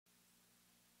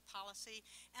policy,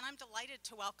 and I'm delighted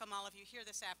to welcome all of you here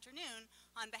this afternoon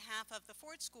on behalf of the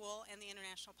Ford School and the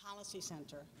International Policy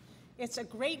Center. It's a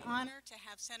great honor to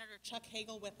have Senator Chuck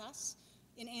Hagel with us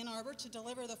in Ann Arbor to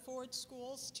deliver the Ford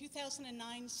School's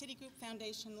 2009 Citigroup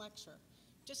Foundation Lecture.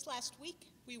 Just last week,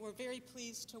 we were very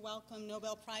pleased to welcome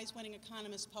Nobel Prize-winning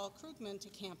economist Paul Krugman to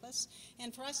campus,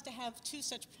 and for us to have two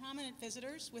such prominent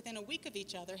visitors within a week of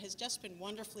each other has just been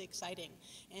wonderfully exciting.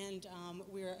 And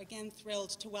we're again thrilled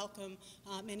to welcome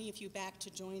many of you back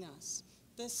to join us.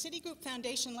 The Citigroup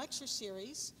Foundation Lecture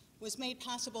Series was made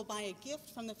possible by a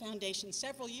gift from the foundation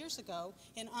several years ago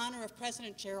in honor of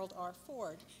President Gerald R.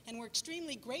 Ford, and we're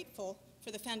extremely grateful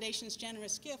for the Foundation's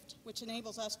generous gift, which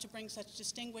enables us to bring such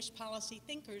distinguished policy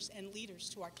thinkers and leaders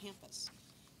to our campus.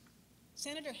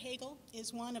 Senator Hagel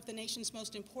is one of the nation's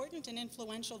most important and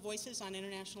influential voices on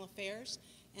international affairs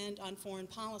and on foreign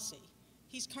policy.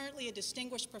 He's currently a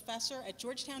distinguished professor at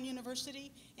Georgetown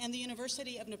University and the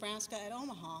University of Nebraska at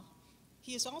Omaha.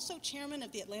 He is also chairman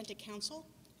of the Atlantic Council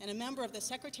and a member of the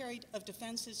Secretary of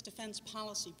Defense's Defense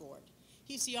Policy Board.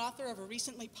 He's the author of a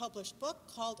recently published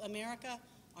book called America,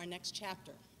 Our Next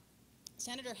Chapter.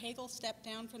 Senator Hagel stepped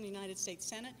down from the United States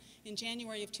Senate in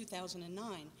January of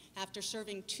 2009 after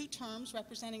serving 2 terms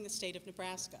representing the state of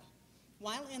Nebraska.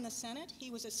 While in the Senate, he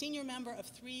was a senior member of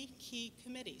 3 key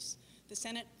committees: the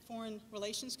Senate Foreign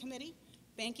Relations Committee,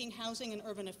 Banking, Housing, and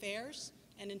Urban Affairs,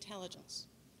 and Intelligence.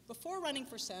 Before running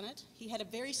for Senate, he had a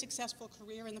very successful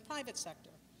career in the private sector.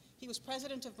 He was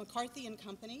president of McCarthy &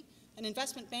 Company, an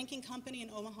investment banking company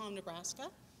in Omaha, Nebraska,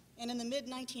 and in the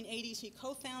mid-1980s, he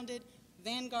co-founded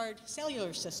Vanguard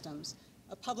Cellular Systems,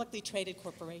 a publicly traded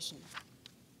corporation.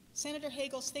 Senator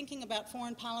Hagel's thinking about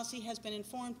foreign policy has been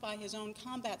informed by his own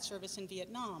combat service in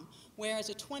Vietnam, where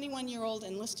as a 21-year-old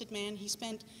enlisted man, he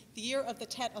spent the year of the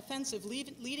Tet Offensive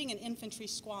leading an infantry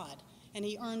squad, and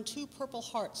he earned 2 Purple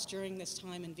Hearts during this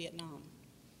time in Vietnam.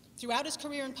 Throughout his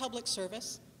career in public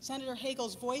service, Senator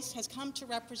Hagel's voice has come to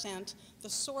represent the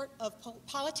sort of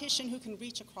politician who can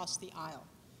reach across the aisle.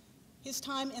 His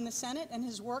time in the Senate and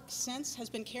his work since has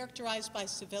been characterized by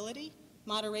civility,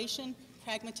 moderation,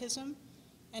 pragmatism,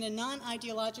 and a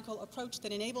non-ideological approach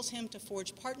that enables him to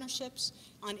forge partnerships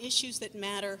on issues that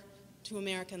matter to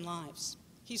American lives.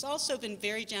 He's also been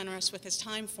very generous with his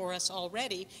time for us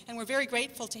already, and we're very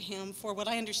grateful to him for what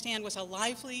I understand was a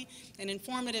lively and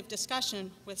informative discussion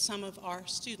with some of our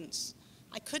students.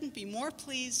 I couldn't be more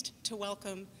pleased to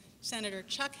welcome Senator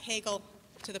Chuck Hagel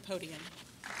to the podium.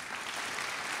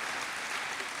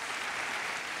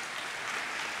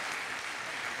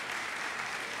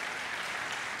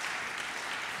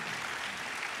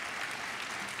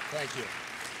 Thank you.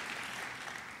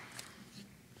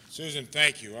 Susan,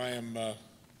 thank you. I am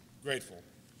grateful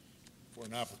for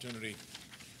an opportunity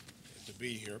to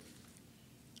be here.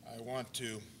 I want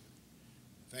to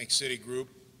thank Citigroup,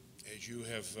 as you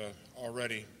have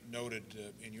already noted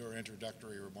in your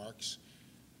introductory remarks.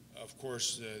 Of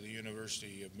course, the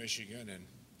University of Michigan and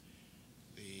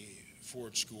the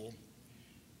Ford School.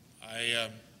 I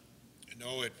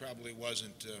know it probably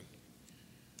wasn't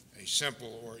a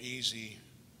simple or easy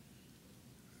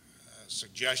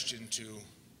suggestion to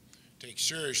take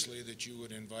seriously that you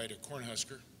would invite a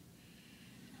Cornhusker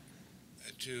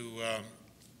to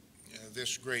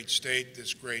this great state,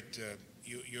 this great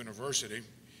university,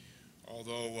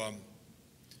 although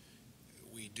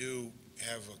we do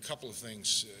have a couple of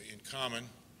things in common.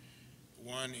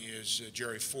 One is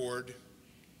Jerry Ford.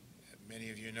 Many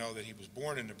of you know that he was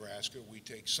born in Nebraska. We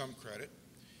take some credit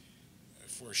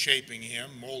for shaping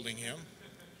him, molding him.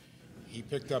 He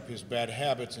picked up his bad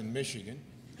habits in Michigan.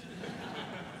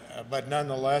 But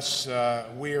nonetheless,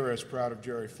 we are as proud of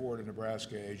Jerry Ford in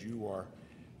Nebraska as you are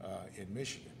in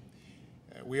Michigan.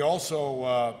 We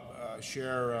also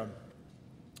share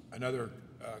another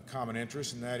common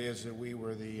interest, and that is that we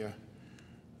were the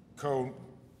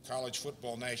college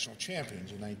football national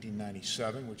champions in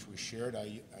 1997, which we shared.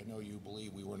 I know you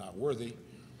believe we were not worthy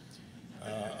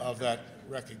of that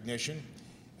recognition,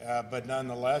 but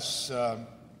nonetheless,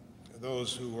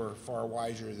 those who were far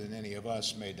wiser than any of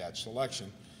us made that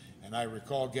selection. And I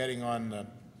recall getting on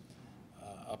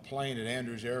a plane at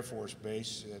Andrews Air Force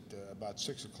Base at about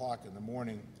 6 o'clock in the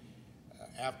morning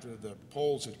after the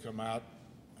polls had come out,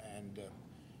 and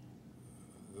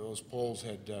those polls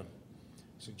had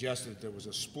suggested there was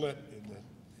a split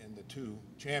in the 2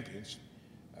 champions,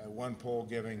 one poll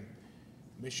giving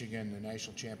Michigan the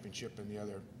national championship and the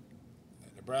other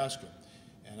Nebraska.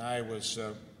 And I was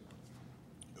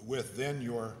with then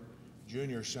your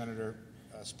junior Senator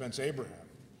Spence Abraham,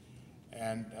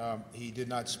 and he did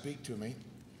not speak to me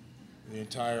the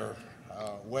entire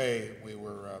way. We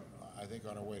were, I think,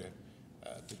 on our way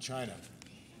to China.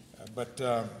 But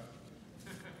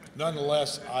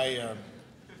nonetheless, I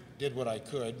did what I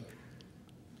could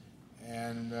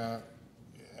and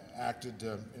acted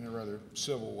in a rather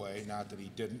civil way. Not that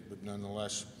he didn't, but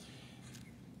nonetheless,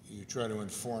 you try to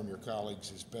inform your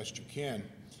colleagues as best you can.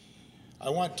 I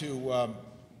want to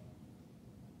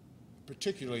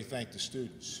particularly thank the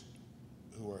students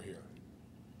who are here,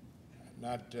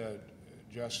 not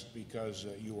just because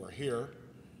you are here,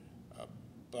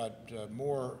 but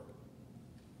more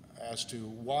as to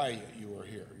why you are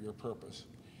here, your purpose.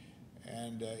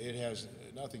 And it has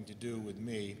nothing to do with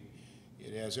me.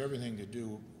 It has everything to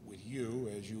do with you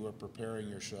as you are preparing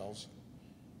yourselves,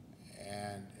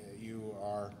 and you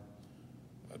are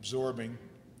absorbing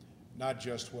not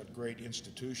just what great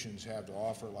institutions have to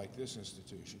offer, like this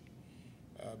institution,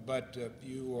 but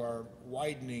you are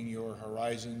widening your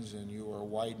horizons and you are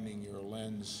widening your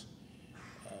lens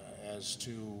as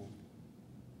to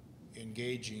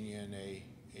engaging in a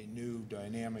new,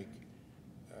 dynamic,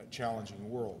 challenging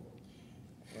world.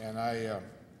 And I,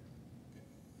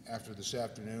 after this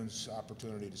afternoon's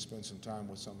opportunity to spend some time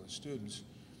with some of the students,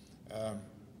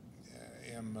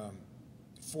 am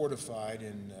fortified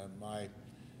in my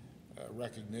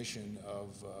recognition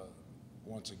of,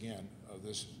 once again, of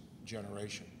this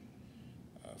generation.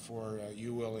 For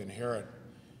you will inherit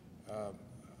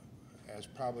as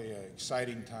probably an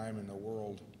exciting time in the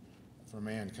world for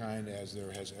mankind as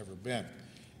there has ever been.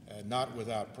 Not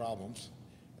without problems,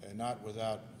 not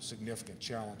without significant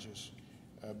challenges,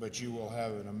 but you will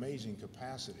have an amazing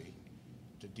capacity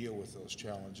to deal with those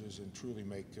challenges and truly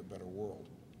make a better world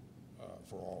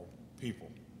for all people.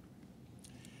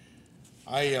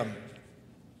 I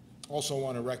also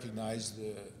want to recognize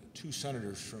the two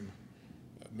senators from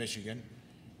Michigan.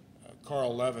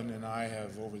 Carl Levin and I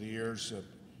have, over the years,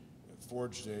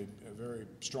 forged a very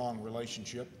strong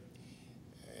relationship.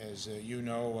 As you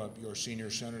know, your senior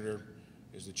senator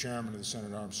is the chairman of the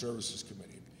Senate Armed Services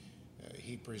Committee.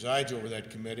 He presides over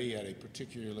that committee at a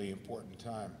particularly important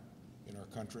time in our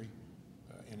country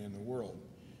and in the world.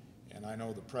 And I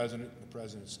know the President and the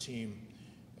President's team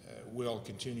will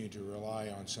continue to rely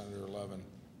on Senator Levin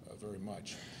very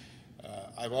much.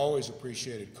 I've always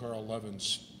appreciated Carl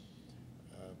Levin's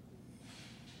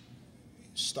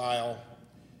style,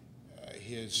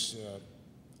 his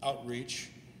outreach,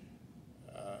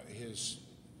 his,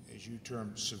 as you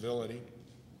term, civility.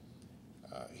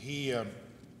 He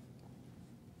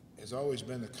has always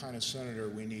been the kind of senator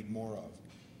we need more of.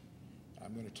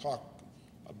 I'm going to talk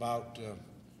about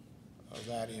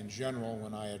that in general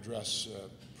when I address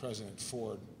President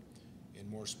Ford in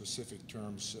more specific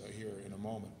terms here in a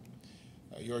moment.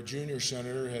 Your junior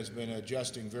senator has been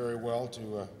adjusting very well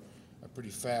to a pretty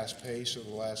fast pace over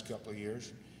the last couple of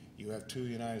years. You have two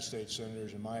United States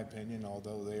senators, in my opinion,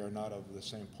 although they are not of the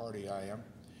same party I am,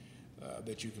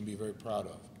 that you can be very proud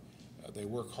of. They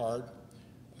work hard.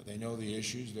 They know the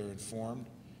issues. They're informed.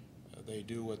 They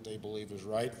do what they believe is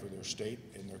right for their state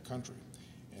and their country.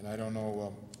 And I don't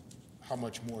know how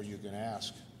much more you can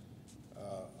ask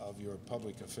of your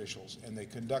public officials. And they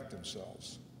conduct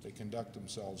themselves. They conduct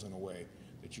themselves in a way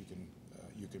that you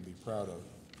can be proud of.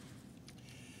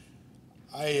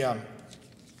 I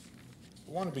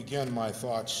want to begin my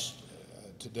thoughts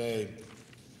today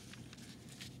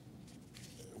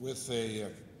with a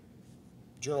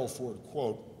Gerald Ford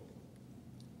quote,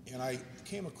 and I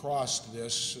came across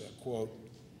this quote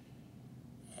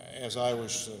as I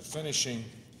was finishing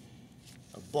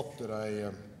a book that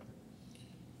I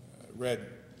read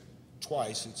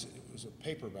twice. It was a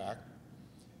paperback,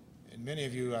 and many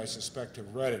of you, I suspect,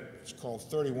 have read it. It's called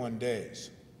 31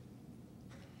 Days.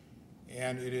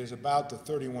 And it is about the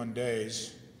 31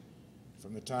 days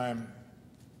from the time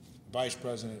Vice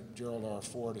President Gerald R.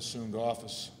 Ford assumed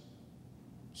office,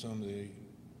 assumed the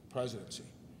presidency,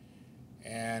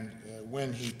 and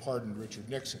when he pardoned Richard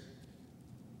Nixon.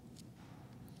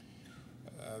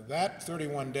 That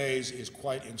 31 days is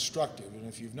quite instructive, and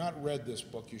if you've not read this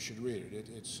book, you should read it.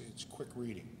 It's quick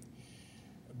reading.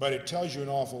 But it tells you an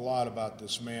awful lot about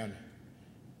this man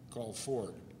called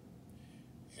Ford.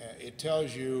 It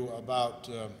tells you about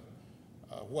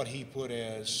what he put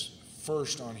as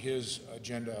first on his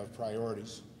agenda of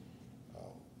priorities,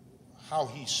 how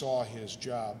he saw his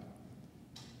job,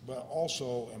 but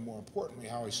also, and more importantly,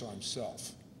 how he saw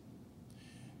himself.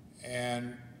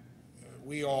 And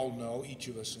we all know, each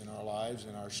of us in our lives,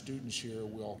 and our students here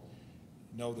will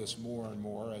know this more and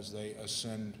more as they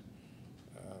ascend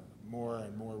more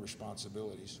and more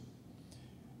responsibilities.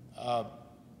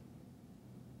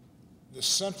 The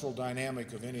central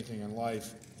dynamic of anything in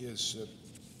life is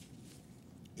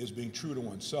being true to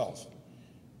oneself.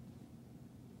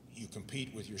 You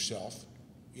compete with yourself,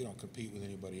 You don't compete with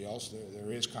anybody else.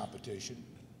 There is competition,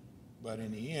 but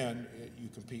in the end, you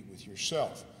compete with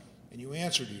yourself, and you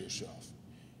answer to yourself.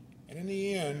 And in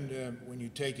the end, when you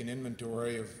take an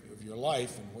inventory of your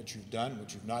life and what you've done,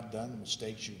 what you've not done, the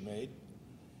mistakes you've made,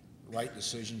 right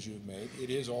decisions you've made, it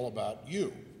is all about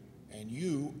you. And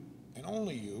you, and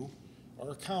only you,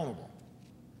 are accountable.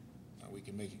 Now, we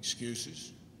can make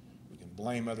excuses. We can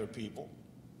blame other people,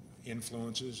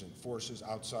 influences and forces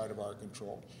outside of our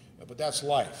control. But that's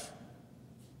life.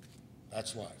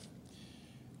 That's life.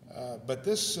 But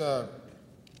this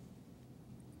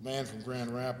man from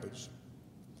Grand Rapids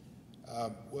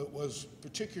was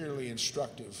particularly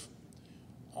instructive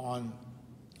on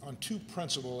two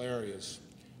principal areas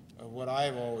of what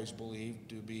I've always believed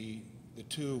to be the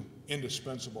two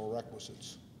indispensable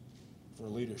requisites for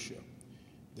leadership,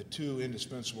 the two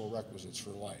indispensable requisites for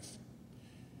life.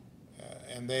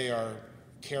 And they are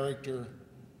character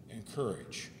and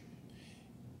courage.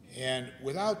 And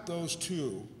without those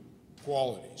two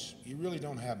qualities, you really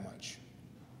don't have much.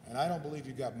 And I don't believe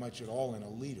you've got much at all in a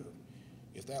leader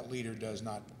if that leader does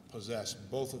not possess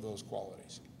both of those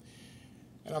qualities.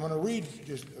 And I'm going to read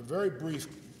just a very brief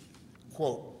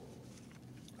quote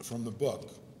from the book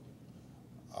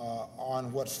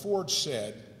on what Ford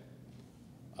said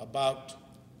about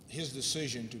his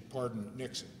decision to pardon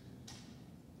Nixon.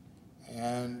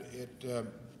 And it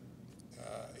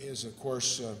is, of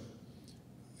course, a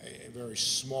very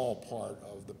small part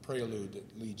of the prelude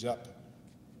that leads up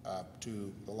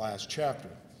to the last chapter.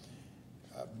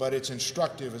 But it's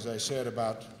instructive, as I said,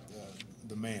 about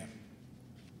the man.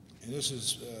 And this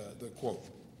is the quote.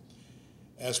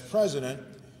 As president,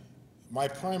 my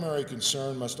primary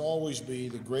concern must always be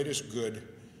the greatest good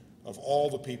of all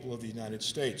the people of the United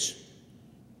States,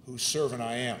 whose servant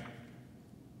I am.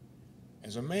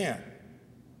 As a man,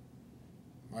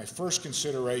 my first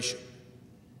consideration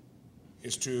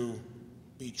is to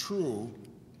be true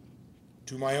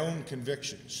to my own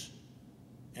convictions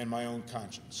and my own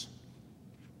conscience.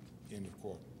 End of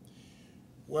quote.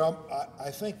 Well, I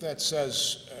think that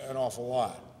says an awful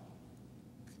lot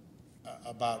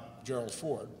about Gerald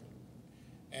Ford,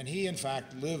 and he, in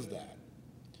fact, lived that.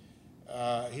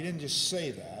 He didn't just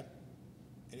say that,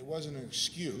 and it wasn't an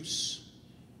excuse,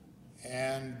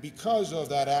 and because of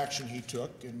that action he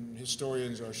took, and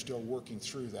historians are still working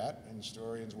through that, and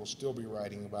historians will still be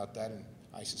writing about that,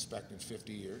 I suspect, in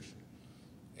 50 years,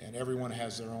 and everyone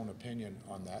has their own opinion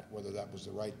on that, whether that was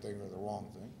the right thing or the wrong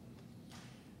thing.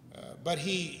 But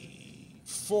he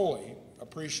fully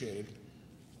appreciated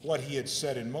what he had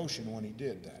set in motion when he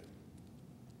did that.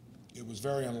 It was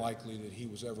very unlikely that he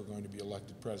was ever going to be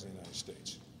elected president of the United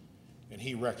States, and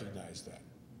he recognized that.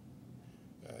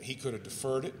 He could have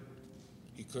deferred it.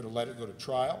 He could have let it go to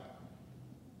trial.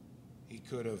 He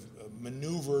could have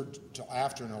maneuvered till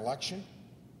after an election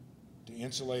to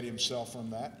insulate himself from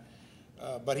that,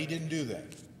 but he didn't do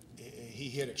that. He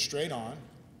hit it straight on,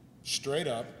 straight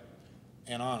up,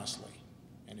 and honestly.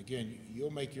 And again,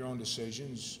 you'll make your own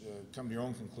decisions, come to your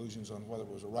own conclusions on whether it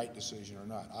was a right decision or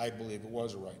not. I believe it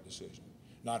was a right decision,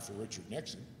 not for Richard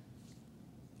Nixon,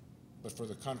 but for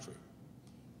the country.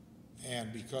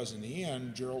 And because in the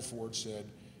end, Gerald Ford said,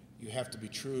 you have to be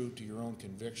true to your own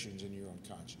convictions and your own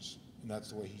conscience. And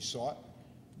that's the way he saw it,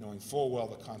 knowing full well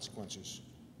the consequences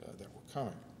that were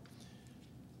coming.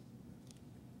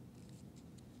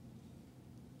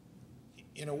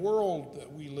 In a world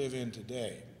that we live in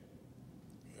today,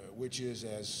 which is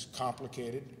as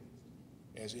complicated,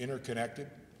 as interconnected,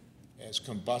 as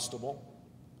combustible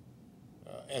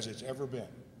as it's ever been,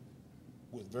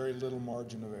 with very little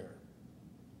margin of error.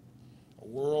 A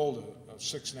world of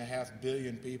 6.5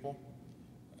 billion people,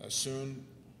 soon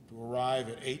to arrive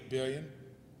at 8 billion.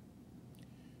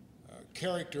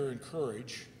 Character and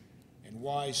courage and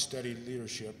wise, steady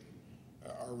leadership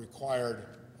are required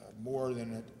more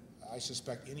than I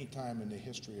suspect any time in the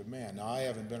history of man. Now, I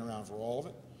haven't been around for all of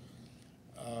it,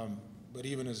 but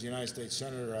even as a United States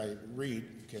Senator, I read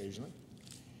occasionally.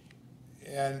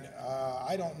 And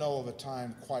I don't know of a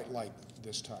time quite like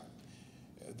this time.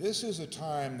 This is a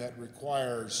time that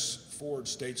requires forward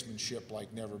statesmanship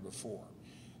like never before.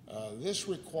 This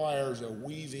requires a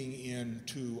weaving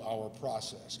into our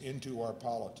process, into our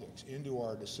politics, into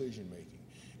our decision-making,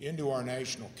 into our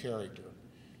national character,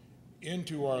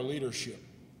 into our leadership,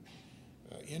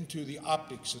 into the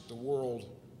optics that the world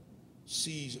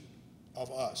sees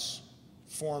of us,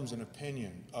 forms an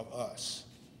opinion of us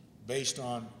based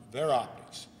on their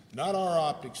optics, not our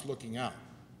optics looking out,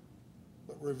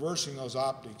 but reversing those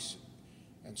optics.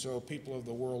 And so people of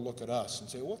the world look at us and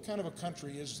say, what kind of a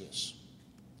country is this?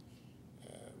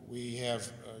 We have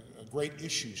great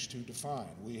issues to define.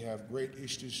 We have great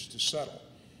issues to settle.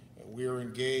 We are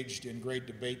engaged in great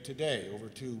debate today over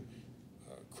two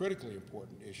critically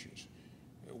important issues.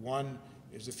 One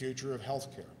is the future of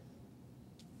health care.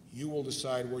 You will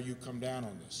decide where you come down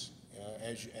on this,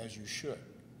 as you should.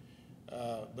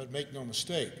 But make no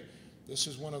mistake, this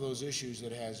is one of those issues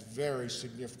that has very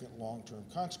significant long-term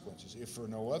consequences. If for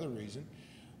no other reason,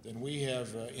 then we have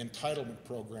entitlement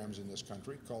programs in this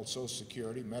country called Social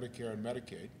Security, Medicare, and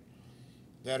Medicaid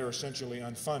that are essentially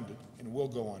unfunded and will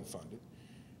go unfunded.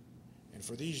 And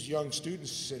for these young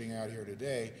students sitting out here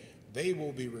today, they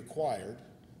will be required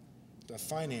to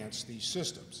finance these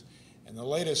systems. And the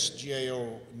latest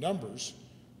GAO numbers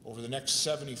over the next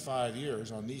 75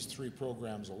 years on these three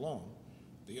programs alone,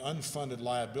 the unfunded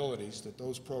liabilities that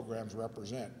those programs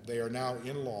represent, they are now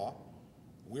in law.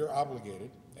 We're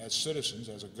obligated as citizens,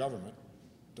 as a government,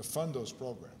 to fund those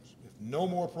programs. If no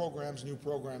more programs, new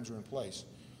programs are in place,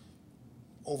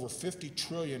 over $50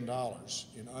 trillion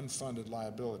in unfunded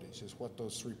liabilities is what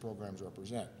those three programs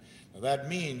represent. Now that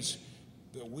means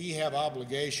that we have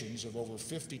obligations of over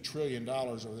 $50 trillion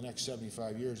over the next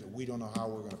 75 years that we don't know how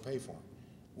we're going to pay for them.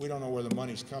 We don't know where the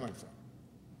money's coming from.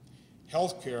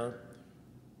 Healthcare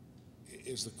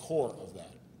is the core of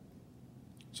that.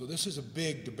 So this is a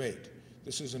big debate.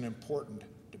 This is an important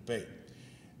debate.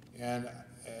 And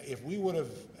if we would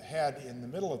have had in the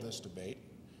middle of this debate,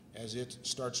 as it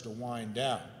starts to wind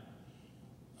down,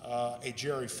 a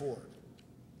Jerry Ford,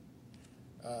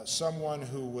 someone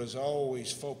who was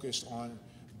always focused on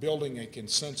building a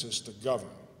consensus to govern,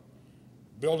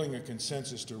 building a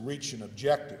consensus to reach an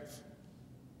objective.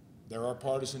 There are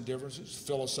partisan differences,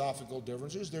 philosophical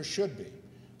differences. There should be.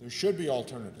 There should be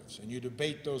alternatives, and you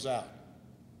debate those out.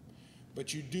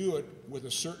 But you do it with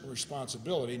a certain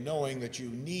responsibility, knowing that you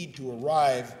need to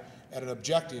arrive at an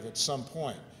objective at some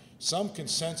point. Some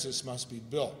consensus must be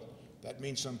built. That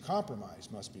means some compromise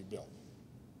must be built.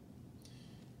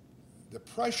 The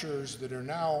pressures that are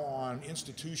now on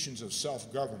institutions of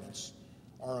self-governance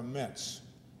are immense.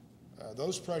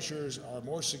 Those pressures are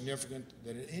more significant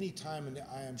than at any time,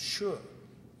 I am sure,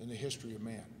 in the history of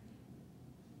man.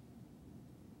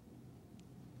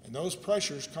 And those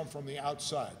pressures come from the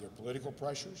outside. They're political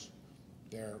pressures,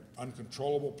 they're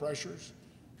uncontrollable pressures,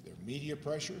 they're media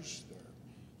pressures,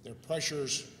 they're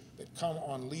pressures that come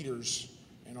on leaders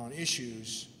and on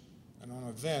issues and on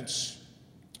events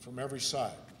from every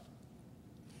side.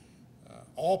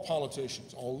 All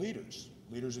politicians, all leaders,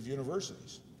 leaders of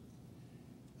universities,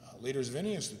 leaders of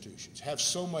any institutions, have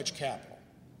so much capital.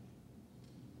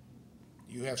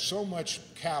 You have so much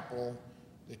capital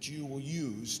that you will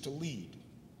use to lead.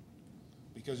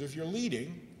 Because if you're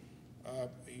leading,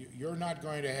 you're not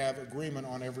going to have agreement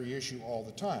on every issue all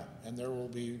the time. And there will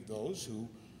be those who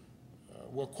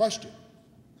will question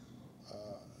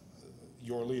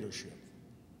your leadership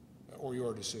or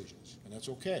your decisions, and that's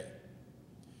okay.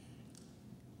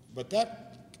 But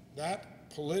that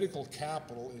political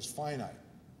capital is finite.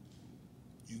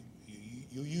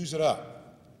 You use it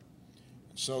up.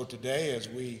 And so today, as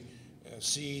we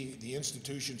see the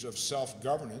institutions of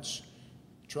self-governance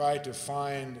try to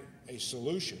find a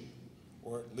solution,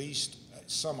 or at least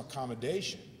some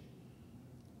accommodation,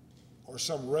 or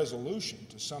some resolution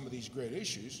to some of these great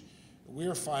issues,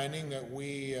 we're finding that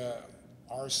we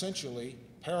are essentially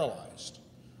paralyzed.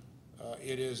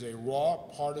 It is a raw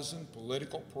partisan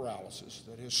political paralysis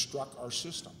that has struck our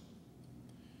system.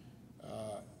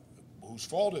 Whose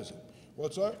fault is it? Well,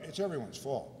 it's everyone's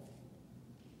fault.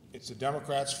 It's the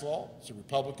Democrats' fault. It's the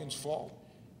Republicans' fault.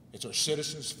 It's our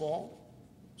citizens' fault.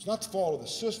 It's not the fault of the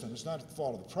system. It's not the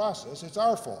fault of the process. It's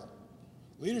our fault.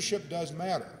 Leadership does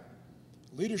matter.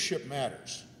 Leadership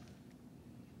matters.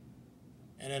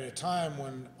 And at a time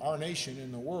when our nation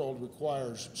in the world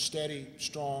requires steady,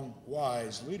 strong,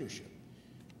 wise leadership,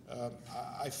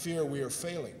 I fear we are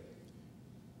failing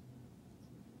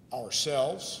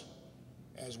ourselves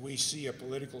as we see a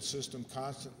political system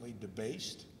constantly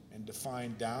debased and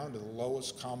defined down to the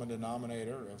lowest common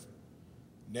denominator of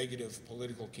negative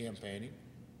political campaigning.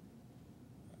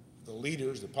 The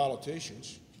leaders, the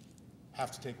politicians,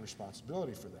 have to take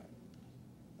responsibility for that.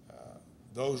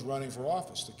 Those running for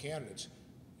office, the candidates,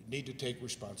 need to take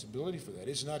responsibility for that.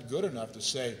 It's not good enough to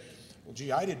say, well,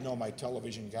 gee, I didn't know my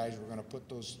television guys were going to put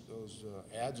those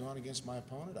ads on against my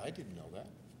opponent. I didn't know that.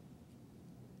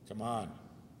 Come on.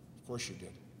 Of course you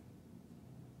did.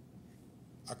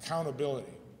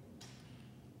 Accountability.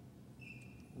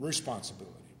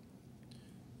 Responsibility.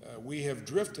 We have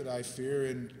drifted, I fear,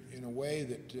 in a way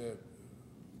that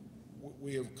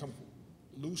we have come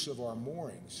loose of our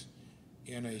moorings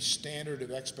in a standard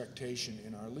of expectation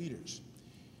in our leaders.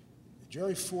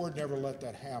 Jerry Ford never let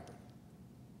that happen.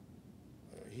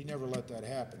 He never let that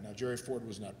happen. Now, Jerry Ford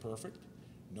was not perfect.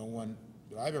 No one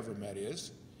that I've ever met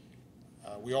is.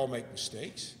 We all make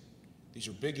mistakes. These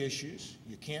are big issues.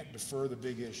 You can't defer the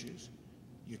big issues.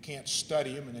 You can't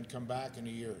study them and then come back in a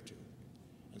year or two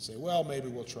and say, well, maybe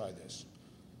we'll try this.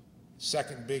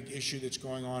 Second big issue that's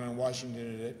going on in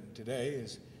Washington today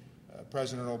is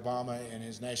President Obama and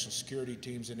his national security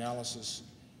team's analysis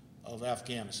of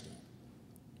Afghanistan.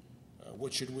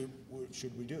 What should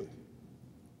we do?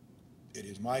 It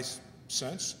is my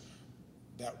sense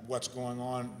that what's going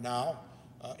on now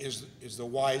is the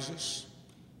wisest,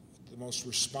 the most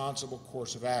responsible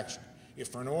course of action. If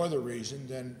for no other reason,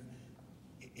 then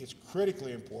it's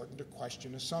critically important to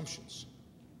question assumptions.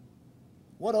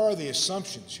 What are the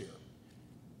assumptions here?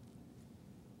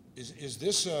 Is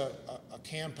this a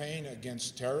campaign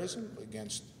against terrorism,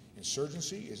 against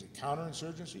insurgency? Is it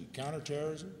counterinsurgency,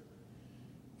 counterterrorism?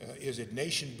 Is it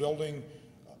nation building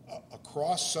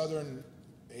across southern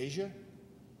Asia?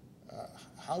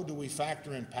 How do we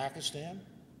factor in Pakistan,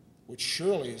 which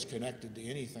surely is connected to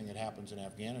anything that happens in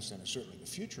Afghanistan, and certainly the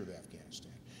future of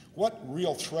Afghanistan? What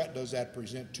real threat does that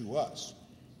present to us?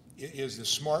 Is the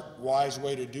smart, wise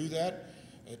way to do that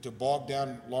to bog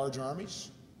down large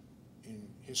armies in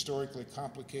historically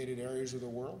complicated areas of the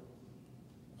world,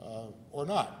 or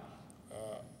not?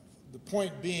 The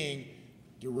point being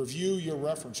to review your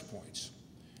reference points,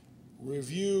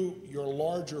 review your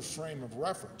larger frame of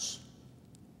reference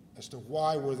as to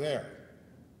why we're there.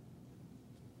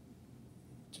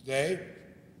 Today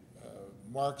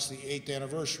marks the 8th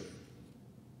anniversary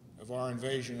of our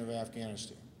invasion of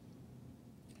Afghanistan.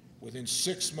 Within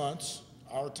 6 months,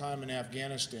 our time in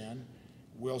Afghanistan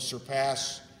will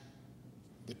surpass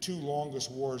the 2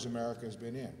 longest wars America has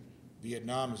been in.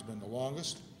 Vietnam has been the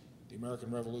longest. The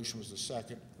American Revolution was the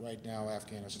second. Right now,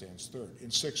 Afghanistan's third.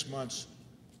 In 6 months,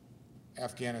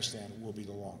 Afghanistan will be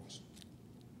the longest.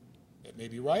 That may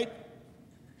be right,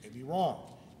 may be wrong,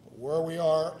 but where we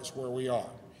are is where we are.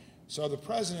 So the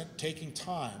president taking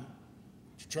time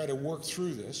to try to work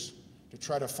through this, to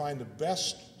try to find the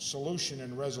best solution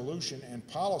and resolution and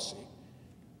policy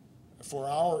for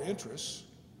our interests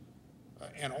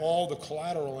and all the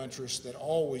collateral interests that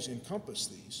always encompass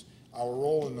these, our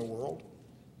role in the world,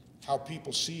 how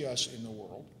people see us in the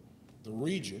world, the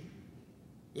region.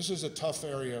 This is a tough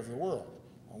area of the world.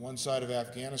 On one side of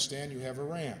Afghanistan, you have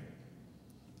Iran.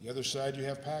 The other side, you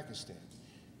have Pakistan.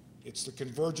 It's the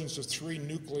convergence of 3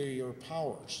 nuclear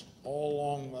powers, all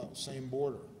along the same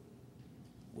border,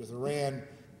 with Iran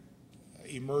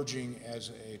emerging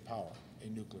as a power, a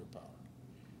nuclear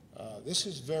power. This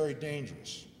is very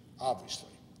dangerous, obviously.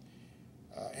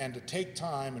 And to take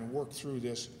time and work through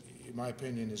this, in my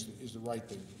opinion, is the right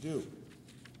thing to do.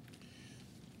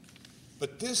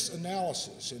 But this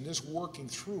analysis and this working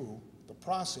through the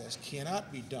process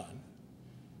cannot be done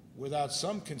without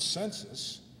some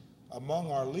consensus among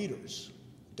our leaders,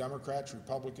 Democrats,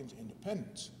 Republicans,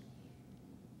 Independents,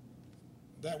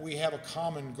 that we have a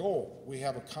common goal, we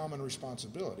have a common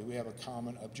responsibility, we have a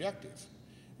common objective,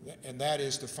 and that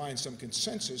is to find some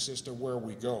consensus as to where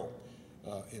we go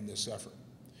in this effort.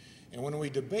 And when we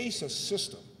debase a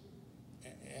system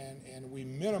and we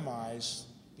minimize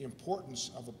the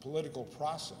importance of a political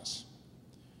process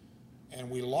and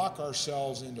we lock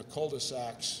ourselves into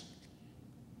cul-de-sacs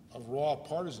of raw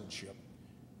partisanship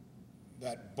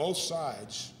that both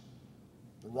sides,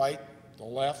 the right, the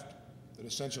left, that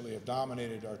essentially have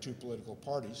dominated our 2 political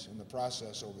parties in the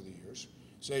process over the years,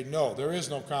 say, no, there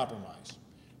is no compromise.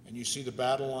 And you see the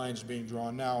battle lines being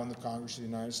drawn now in the Congress of the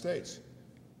United States,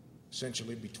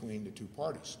 essentially between the 2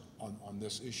 parties on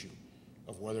this issue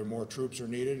of whether more troops are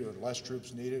needed or less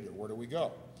troops needed or where do we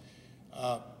go.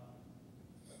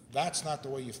 That's not the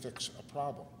way you fix a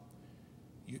problem.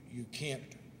 You can't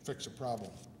fix a problem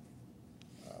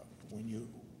when you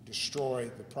destroy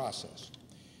the process.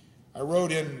 I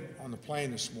rode in on the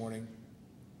plane this morning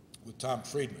with Tom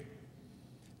Friedman.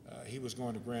 He was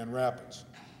going to Grand Rapids.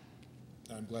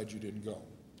 I'm glad you didn't go.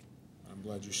 I'm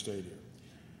glad you stayed here.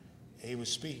 He was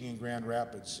speaking in Grand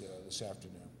Rapids this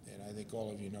afternoon, and I think all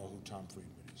of you know who Tom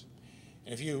Friedman is.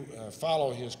 And if you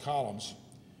follow his columns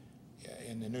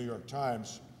in the New York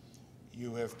Times,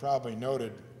 you have probably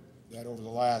noted that over the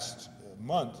last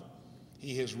month,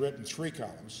 he has written 3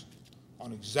 columns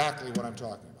on exactly what I'm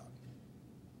talking about.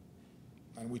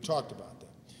 And we talked about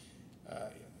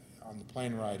that on the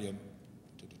plane ride in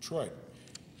to Detroit.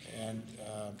 And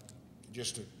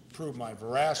just to prove my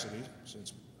veracity,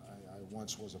 since I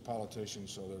once was a politician,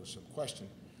 so there was some question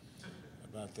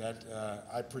about that,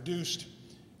 I produced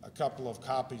a couple of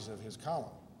copies of his column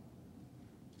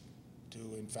to,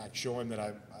 in fact, show him that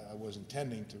I was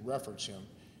intending to reference him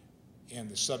and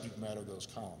the subject matter of those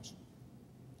columns.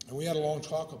 And we had a long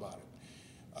talk about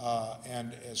it.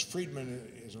 And as Friedman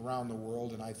is around the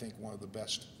world, and I think one of the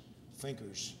best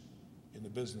thinkers in the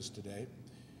business today,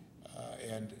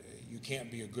 and you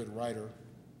can't be a good writer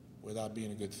without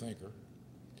being a good thinker,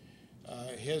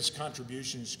 his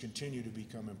contributions continue to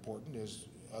become important as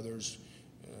others,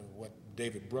 what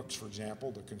David Brooks, for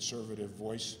example, the conservative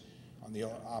voice on the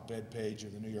op-ed page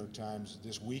of the New York Times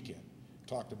this weekend,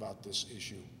 talked about this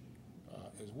issue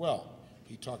as well.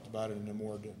 He talked about it in a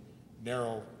more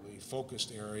narrowly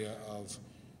focused area of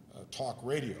talk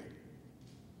radio,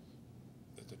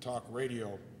 that the talk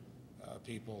radio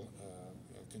people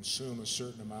consume a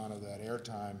certain amount of that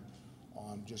airtime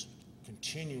on just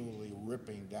continually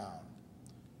ripping down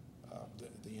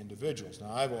the individuals.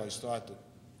 Now, I've always thought that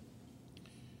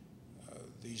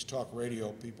these talk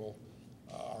radio people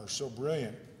are so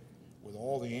brilliant with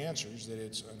all the answers that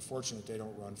it's unfortunate they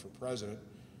don't run for president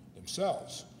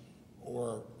themselves,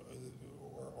 or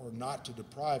not to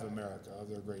deprive America of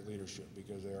their great leadership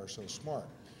because they are so smart.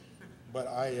 But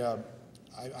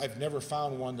I've never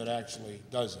found one that actually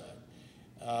does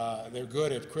that. They're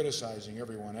good at criticizing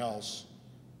everyone else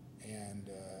and,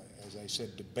 as I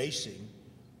said, debasing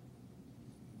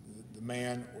the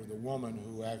man or the woman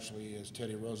who actually, as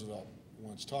Teddy Roosevelt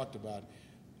once talked about,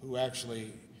 who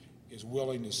actually is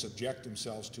willing to subject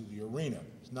themselves to the arena.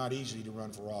 It's not easy to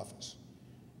run for office.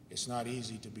 It's not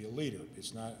easy to be a leader.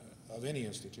 It's not of any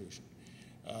institution.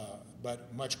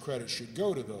 But much credit should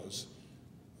go to those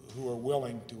who are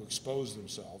willing to expose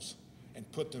themselves and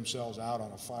put themselves out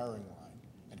on a firing line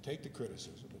and take the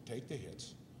criticism and take the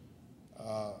hits.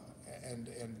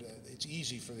 And it's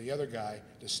easy for the other guy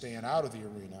to stand out of the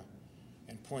arena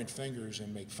and point fingers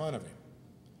and make fun of him.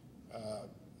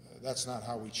 That's not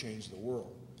how we change the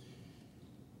world.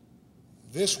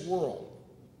 This world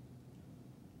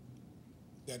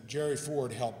that Jerry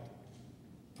Ford helped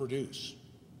produce,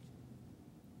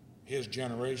 his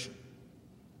generation,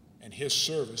 and his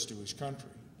service to his country,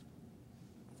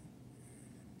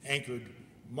 anchored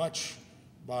much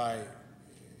by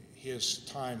his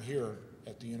time here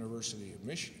at the University of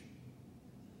Michigan,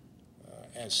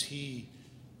 as he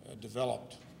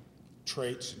developed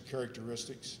traits and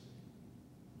characteristics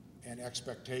and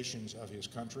expectations of his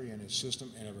country and his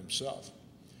system and of himself.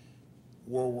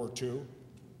 World War II,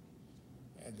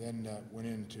 and then went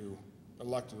into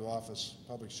elected office,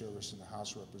 public service in the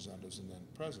House of Representatives, and then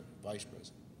president, vice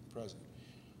president, president.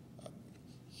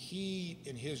 He,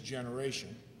 in his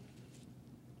generation,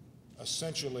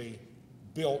 essentially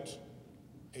built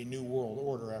a new world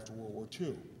order after World War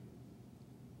II.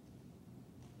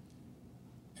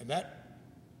 And that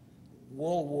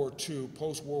World War II,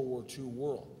 post-World War II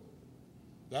world,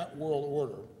 that world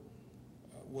order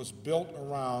was built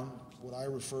around what I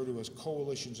refer to as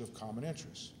coalitions of common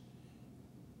interest.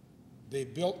 They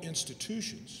built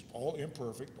institutions, all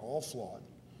imperfect, all flawed,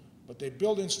 but they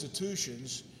built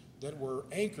institutions that were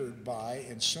anchored by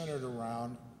and centered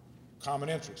around common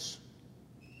interests.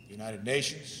 The United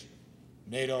Nations,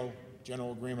 NATO,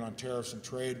 General Agreement on Tariffs and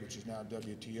Trade, which is now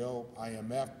WTO,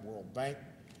 IMF, World Bank,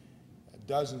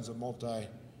 dozens of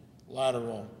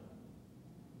multilateral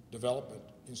development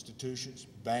institutions,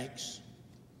 banks,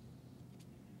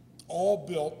 all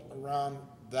built around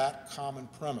that common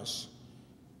premise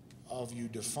of you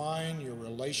define your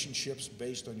relationships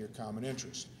based on your common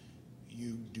interests.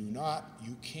 You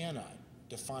cannot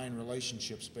define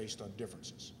relationships based on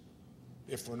differences,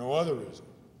 if for no other reason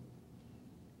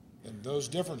than those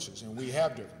differences, and we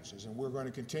have differences, and we're going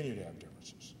to continue to have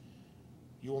differences.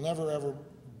 You will never ever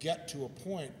get to a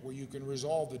point where you can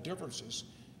resolve the differences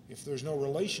if there's no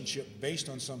relationship based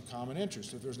on some common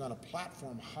interest, if there's not a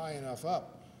platform high enough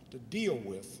up to deal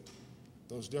with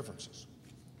those differences.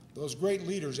 Those great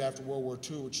leaders after World War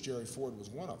II, which Jerry Ford was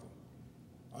one of them,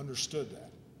 understood that.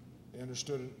 They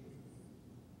understood it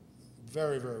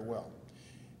very, very well.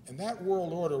 And that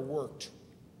world order worked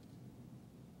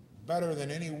better than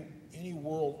any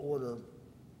world order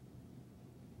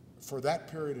for that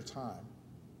period of time,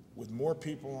 with more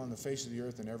people on the face of the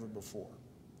earth than ever before.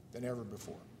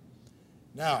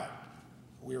 Now,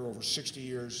 we are over 60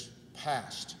 years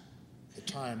past the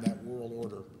time that world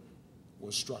order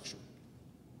was structured.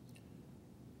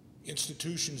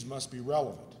 Institutions must be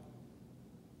relevant.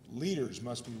 Leaders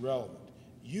must be relevant.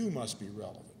 You must be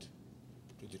relevant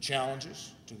to the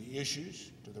challenges, to the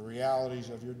issues, to the realities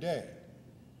of your day.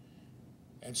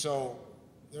 And so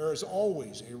there is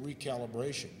always a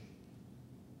recalibration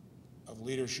of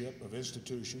leadership, of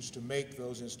institutions, to make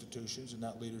those institutions and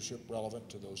that leadership relevant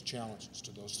to those challenges,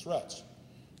 to those threats.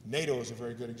 NATO is a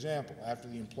very good example. After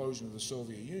the implosion of the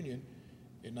Soviet Union,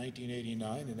 in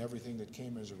 1989 and everything that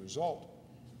came as a result.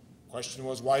 The question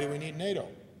was, why do we need NATO?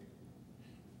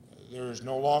 There is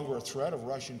no longer a threat of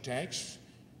Russian tanks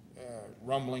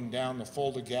rumbling down the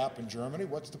Fulda Gap in Germany.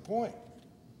 What's the point?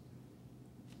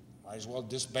 Might as well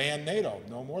disband NATO.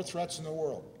 No more threats in the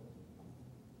world.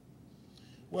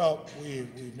 Well,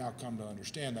 we've now come to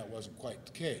understand that wasn't quite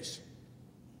the case.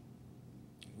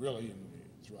 Really,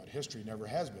 throughout history, never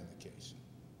has been the case.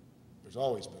 There's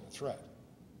always been a threat.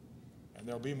 And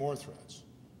there'll be more threats.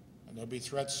 And there'll be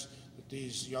threats that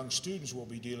these young students will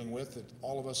be dealing with that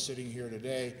all of us sitting here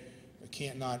today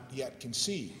can't not yet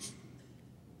conceive.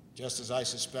 Just as I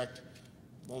suspect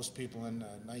most people in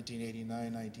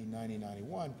 1989, 1990,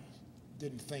 91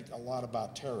 didn't think a lot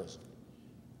about terrorism,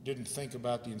 didn't think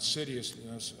about the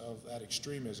insidiousness of that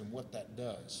extremism, what that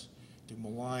does to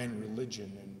malign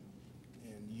religion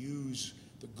and use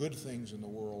the good things in the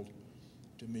world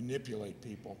to manipulate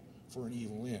people for an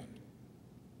evil end.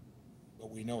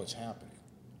 But we know it's happening.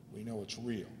 We know it's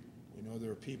real. We know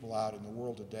there are people out in the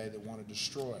world today that want to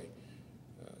destroy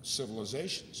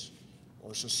civilizations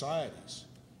or societies.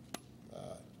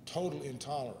 Total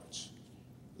intolerance.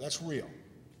 That's real.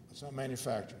 It's not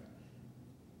manufactured.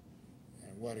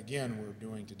 And what, again, we're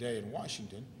doing today in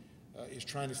Washington is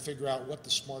trying to figure out what the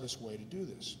smartest way to do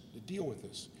this, to deal with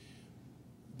this.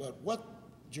 But what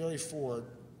Jerry Ford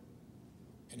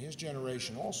and his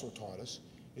generation also taught us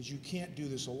is you can't do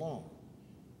this alone.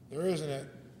 There isn't a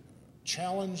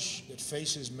challenge that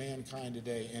faces mankind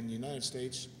today in the United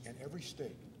States and every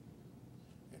state,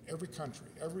 in every country,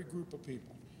 every group of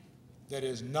people that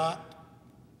is not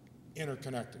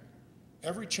interconnected.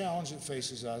 Every challenge that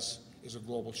faces us is a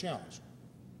global challenge.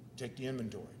 Take the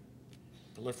inventory.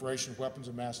 Proliferation of weapons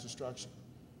of mass destruction.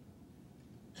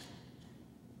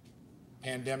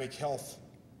 Pandemic health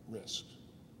risks.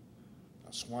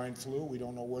 Now, swine flu, we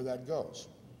don't know where that goes.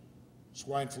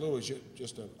 Swine flu is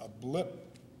just a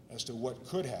blip as to what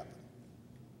could happen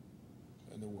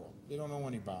in the world. They don't know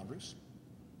any boundaries.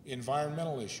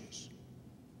 Environmental issues.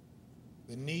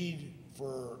 The need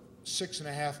for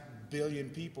 6.5 billion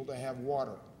people to have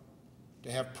water,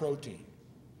 to have protein,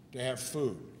 to have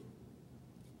food,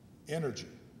 energy,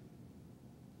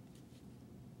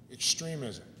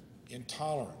 extremism,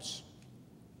 intolerance.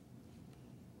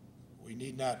 We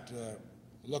need not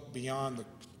look beyond the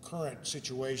current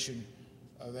situation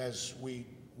as we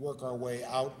work our way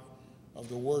out of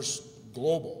the worst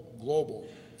global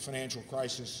financial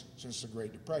crisis since the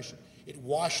Great Depression. It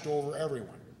washed over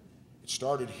everyone. It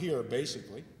started here,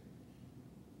 basically,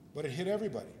 but it hit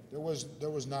everybody. There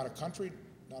was not a country,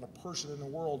 not a person in the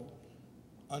world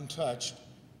untouched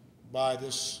by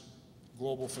this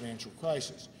global financial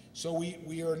crisis. So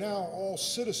we are now all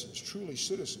citizens, truly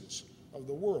citizens of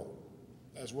the world,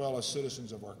 as well as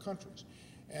citizens of our countries.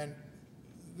 And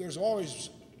there's always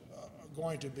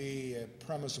going to be a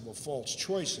premise of a false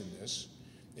choice in this,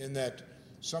 in that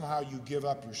somehow you give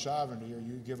up your sovereignty or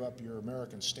you give up your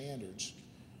American standards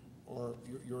or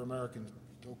your American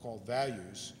so-called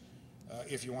values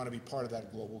if you want to be part of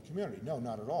that global community. No,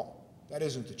 not at all. That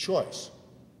isn't the choice.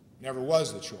 Never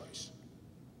was the choice.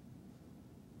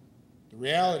 The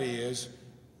reality is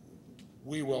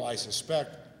we will, I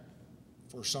suspect,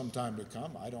 for some time to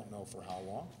come, I don't know for how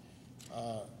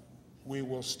long, we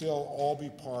will still all be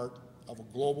part of a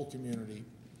global community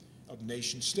of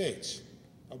nation states,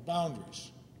 of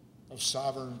boundaries, of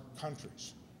sovereign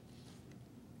countries.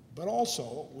 But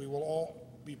also, we will all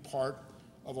be part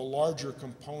of a larger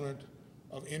component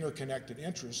of interconnected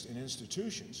interests in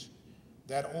institutions,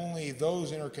 that only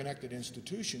those interconnected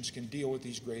institutions can deal with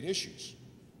these great issues,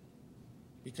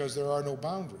 because there are no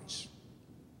boundaries,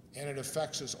 and it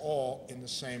affects us all in the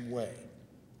same way,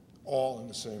 all in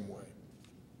the same way.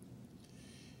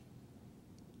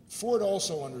 Ford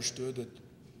also understood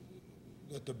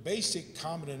that the basic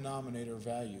common denominator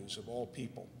values of all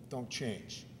people don't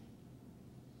change.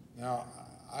 Now,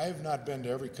 I have not been to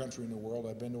every country in the world.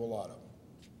 I've been to a lot of them.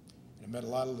 And I've met a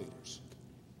lot of leaders.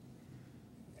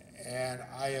 And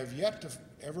I have yet to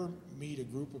ever meet a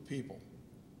group of people,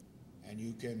 and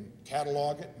you can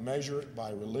catalog it, measure it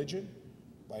by religion,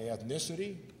 by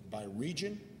ethnicity, by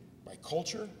region, by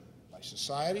culture, by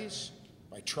societies,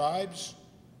 by tribes,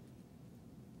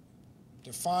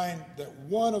 to find that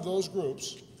one of those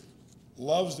groups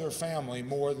loves their family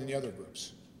more than the other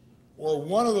groups, or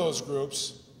one of those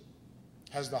groups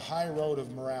has the high road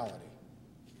of morality.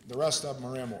 The rest of them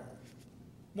are immoral.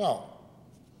 No.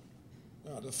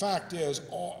 No, the fact is,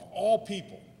 all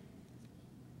people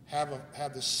have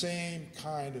the same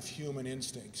kind of human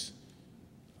instincts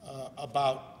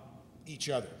about each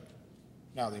other.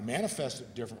 Now, they manifest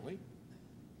it differently.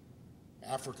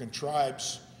 African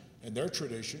tribes and their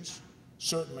traditions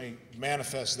certainly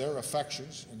manifest their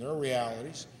affections and their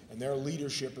realities and their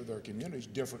leadership of their communities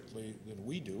differently than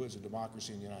we do as a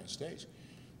democracy in the United States.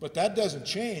 But that doesn't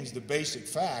change the basic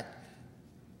fact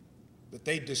that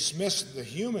they dismiss the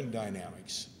human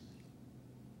dynamics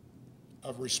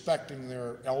of respecting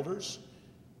their elders,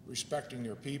 respecting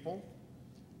their people,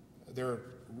 their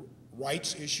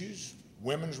rights issues,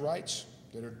 women's rights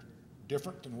that are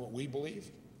different than what we believe.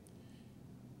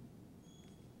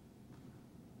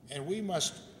 And we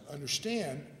must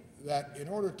understand that in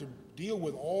order to deal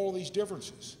with all these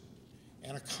differences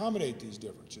and accommodate these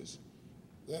differences,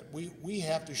 that we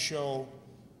have to show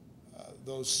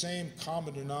those same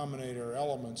common denominator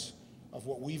elements of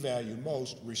what we value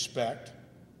most: respect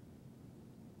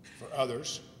for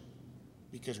others,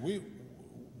 because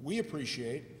we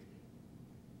appreciate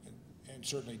and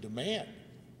certainly demand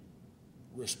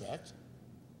respect.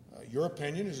 Your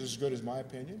opinion is as good as my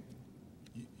opinion.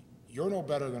 You're no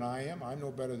better than I am. I'm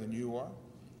no better than you are.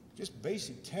 Just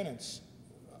basic tenets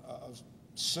of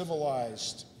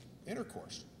civilized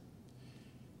intercourse.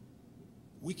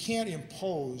 We can't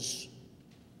impose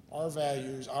our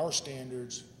values, our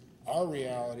standards, our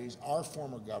realities, our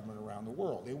form of government around the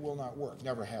world. It will not work,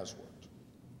 never has worked.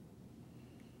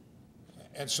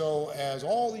 And so as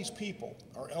all these people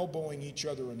are elbowing each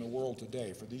other in the world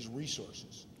today for these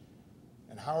resources,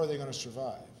 and how are they going to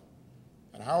survive?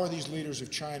 And how are these leaders of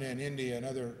China and India and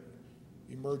other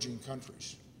emerging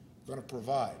countries going to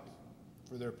provide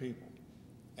for their people?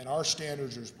 And our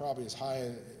standards are probably as high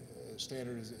a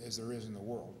standard as there is in the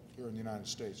world here in the United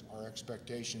States. Our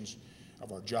expectations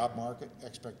of our job market,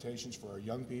 expectations for our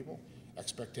young people,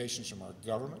 expectations from our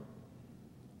government.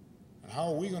 And how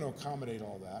are we going to accommodate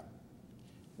all that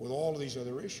with all of these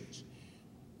other issues?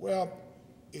 Well,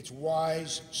 it's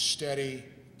wise, steady,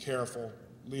 careful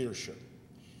leadership.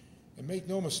 And make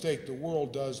no mistake, the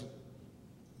world does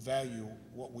value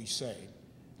what we say.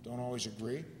 Don't always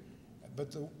agree,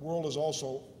 but the world is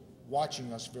also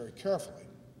watching us very carefully.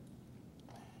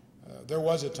 There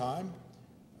was a time,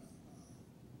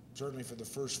 certainly for the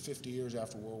first 50 years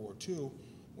after World War II,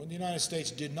 when the United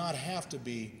States did not have to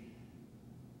be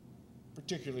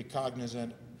particularly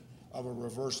cognizant of a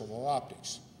reversal of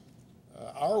optics.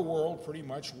 Our world pretty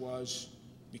much was,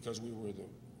 because we were the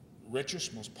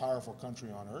richest, most powerful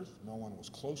country on earth. No one was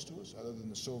close to us, other than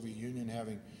the Soviet Union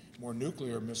having more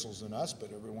nuclear missiles than us,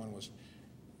 but everyone was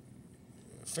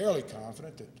fairly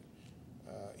confident that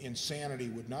insanity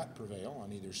would not prevail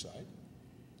on either side.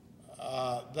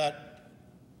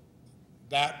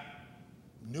 That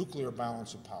nuclear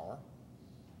balance of power,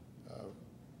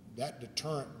 that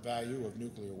deterrent value of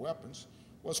nuclear weapons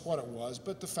was what it was,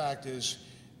 but the fact is,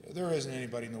 there isn't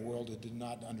anybody in the world that did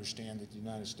not understand that the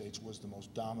United States was the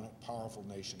most dominant, powerful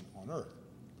nation on earth.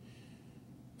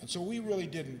 And so we really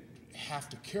didn't have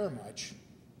to care much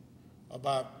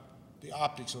about the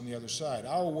optics on the other side.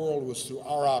 Our world was through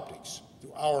our optics,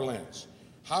 through our lens.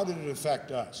 How did it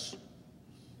affect us?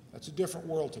 That's a different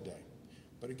world today.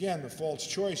 But again, the false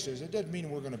choice is it doesn't mean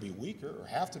we're going to be weaker or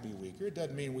have to be weaker. It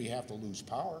doesn't mean we have to lose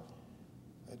power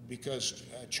because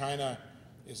China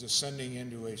is ascending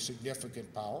into a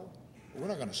significant power. We're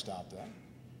not going to stop that.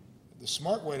 The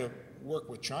smart way to work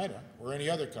with China or any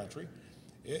other country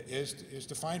is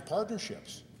to find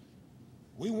partnerships.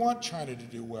 We want China to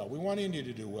do well. We want India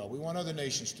to do well. We want other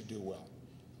nations to do well.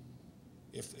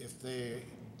 If they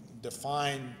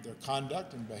define their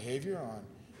conduct and behavior on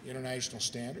international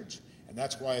standards, and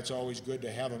that's why it's always good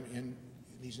to have them in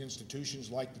these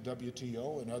institutions like the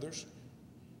WTO and others,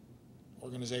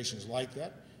 organizations like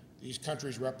that. These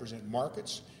countries represent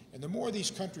markets, and the more these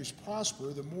countries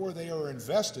prosper, the more they are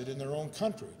invested in their own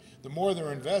country, the more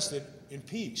they're invested in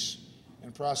peace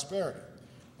and prosperity.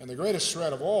 And the greatest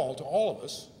threat of all to all of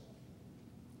us,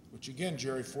 which again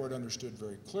Jerry Ford understood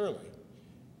very clearly,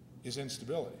 is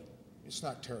instability. It's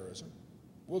not terrorism.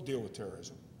 We'll deal with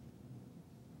terrorism.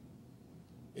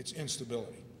 It's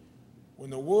instability.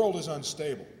 When the world is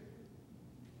unstable,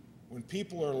 when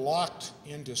people are locked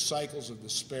into cycles of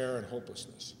despair and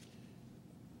hopelessness,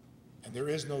 and there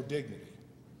is no dignity,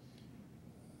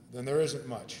 then there isn't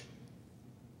much.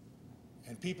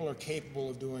 And people are capable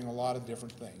of doing a lot of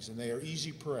different things, and they are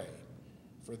easy prey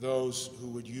for those who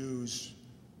would use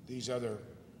these other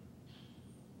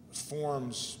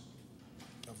forms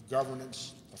of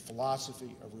governance, of philosophy,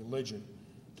 of religion,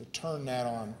 to turn that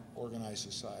on organized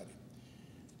society.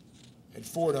 And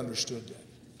Ford understood that.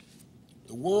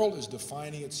 The world is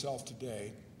defining itself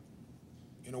today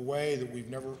in a way that we've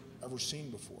never, ever seen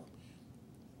before.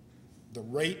 The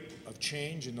rate of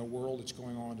change in the world that's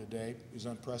going on today is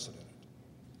unprecedented.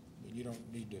 I mean, you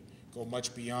don't need to go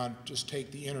much beyond, just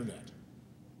take the internet.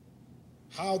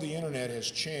 how the internet has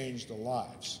changed the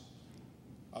lives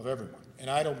of everyone. And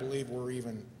I don't believe we're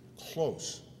even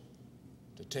close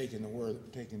to taking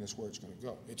this where it's going to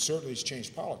go. It certainly has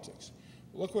changed politics.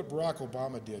 Look what Barack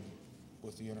Obama did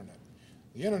with the internet.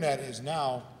 The internet is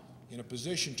now in a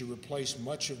position to replace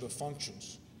much of the function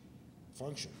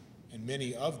and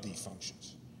many of the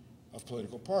functions of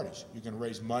political parties. You can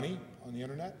raise money on the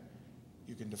internet.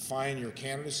 You can define your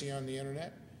candidacy on the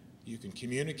internet. You can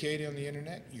communicate on the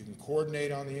internet. You can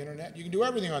coordinate on the internet. You can do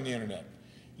everything on the internet.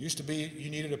 It used to be you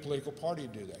needed a political party to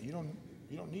do that. You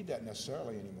don't need that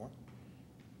necessarily anymore.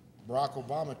 Barack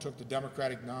Obama took the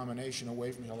Democratic nomination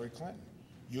away from Hillary Clinton,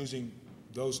 using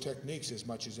those techniques as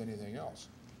much as anything else.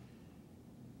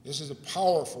 This is a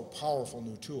powerful, powerful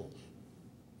new tool.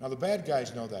 Now, the bad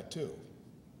guys know that too,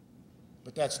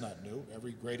 but that's not new.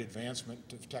 Every great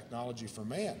advancement of technology for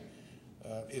man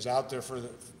is out there for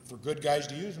good guys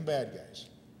to use and bad guys.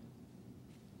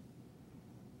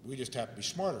 We just have to be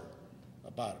smarter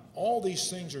about it. All these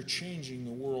things are changing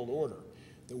the world order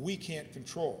that we can't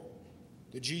control.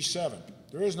 The G7,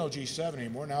 there is no G7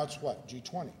 anymore. Now it's what?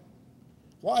 G20.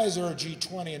 Why is there a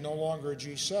G20 and no longer a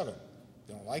G7?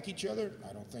 They don't like each other?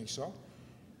 I don't think so.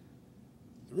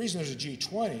 The reason there's a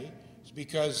G20 is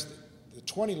because the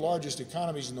 20 largest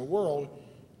economies in the world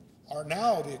are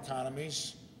now the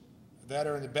economies that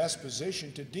are in the best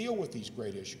position to deal with these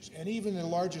great issues. And even the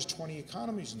largest 20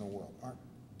 economies in the world aren't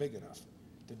big enough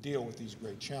to deal with these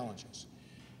great challenges.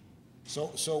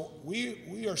 So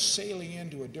we are sailing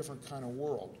into a different kind of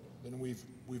world than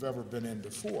we've ever been in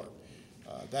before.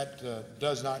 That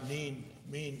does not mean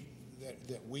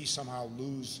that we somehow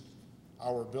lose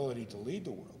our ability to lead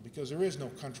the world, because there is no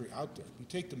country out there. You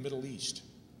take the Middle East,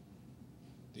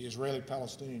 the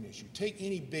Israeli-Palestinian issue, take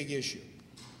any big issue,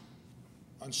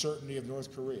 uncertainty of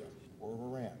North Korea or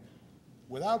Iran.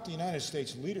 Without the United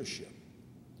States leadership,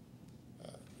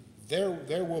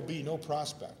 there will be no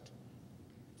prospect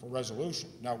for resolution.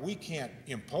 Now, we can't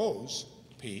impose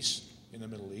peace in the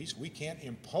Middle East. We can't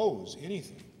impose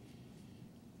anything.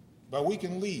 But we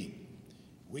can lead.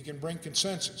 We can bring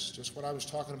consensus, just what I was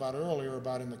talking about earlier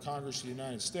about in the Congress of the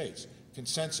United States,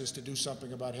 consensus to do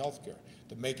something about health care,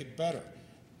 to make it better,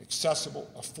 accessible,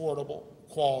 affordable,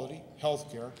 quality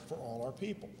health care for all our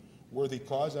people. Worthy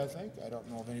cause, I think. I don't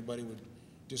know if anybody would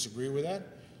disagree with that.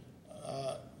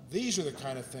 These are the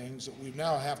kind of things that we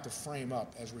now have to frame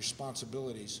up as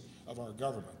responsibilities of our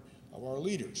government, of our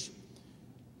leaders.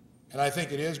 And I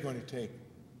think it is going to take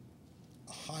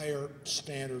a higher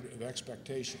standard of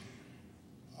expectation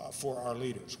for our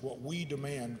leaders, what we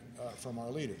demand from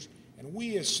our leaders. And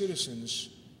we as citizens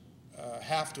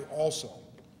have to also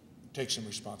take some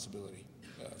responsibility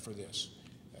for this.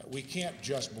 We can't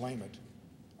just blame it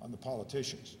on the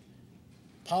politicians.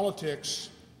 Politics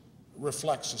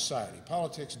reflects society.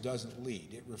 Politics doesn't lead,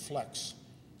 it reflects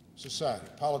society.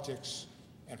 Politics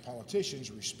and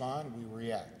politicians respond, we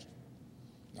react.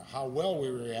 Now, how well we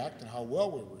react and how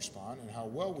well we respond and how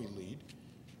well we lead,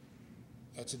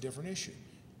 that's a different issue.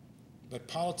 But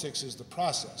politics is the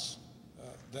process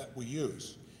that we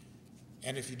use.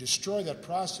 And if you destroy that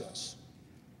process,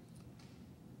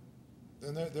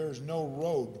 then there's no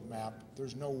road map,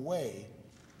 there's no way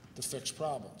to fix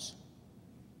problems.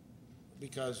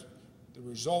 Because the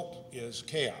result is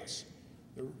chaos.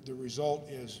 The result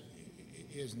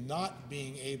is not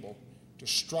being able to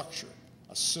structure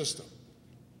a system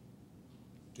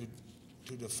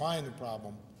to define the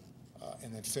problem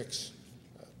and then fix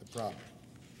the problem.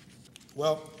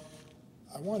 Well,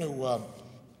 I want to,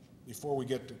 before we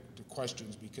get to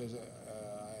questions, because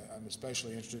I'm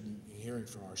especially interested in hearing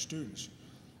from our students,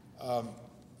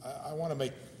 I want to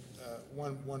make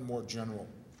one more general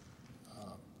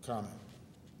comment.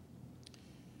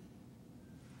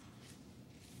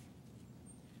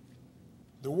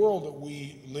 The world that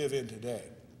we live in today,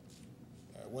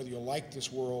 whether you like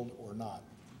this world or not,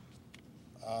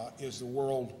 is the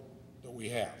world that we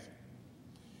have.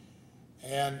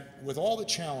 And with all the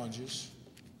challenges,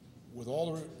 with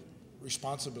all the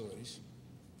responsibilities,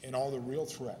 and all the real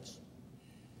threats,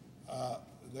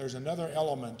 there's another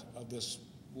element of this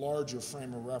larger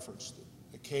frame of reference that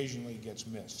occasionally gets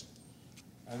missed,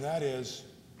 and that is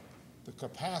the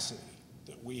capacity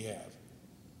that we have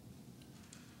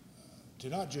to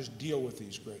not just deal with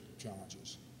these great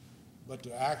challenges, but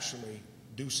to actually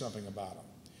do something about them.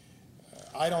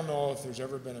 I don't know if there's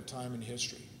ever been a time in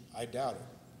history, I doubt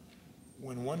it,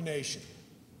 when one nation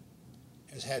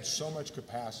has had so much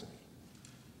capacity,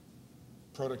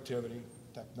 productivity,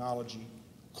 technology,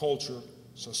 culture,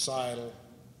 societal,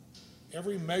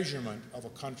 every measurement of a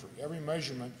country, every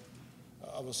measurement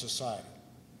of a society,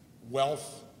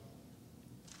 wealth,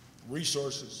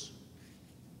 resources,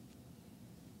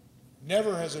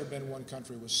 Never has there been one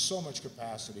country with so much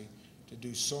capacity to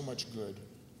do so much good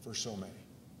for so many.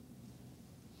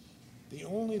 The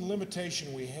only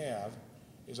limitation we have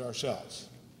is ourselves.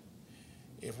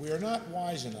 If we are not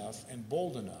wise enough and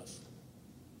bold enough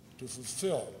to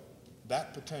fulfill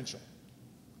that potential,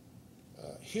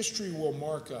 history will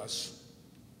mark us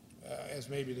as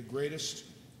maybe the greatest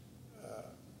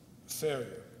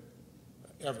failure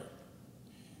ever.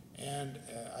 And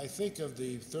I think of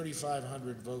the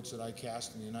 3,500 votes that I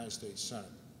cast in the United States Senate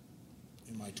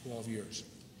in my 12 years.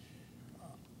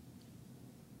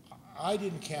 I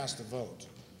didn't cast a vote,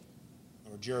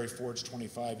 or Jerry Ford's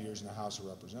 25 years in the House of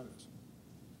Representatives.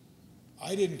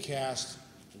 I didn't cast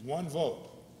one vote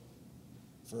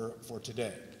for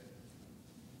today,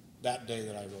 that day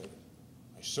that I voted.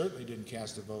 I certainly didn't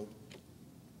cast a vote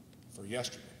for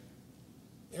yesterday.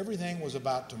 Everything was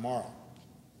about tomorrow.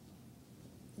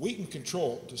 We can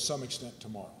control to some extent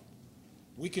tomorrow.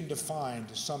 We can define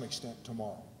to some extent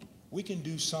tomorrow. We can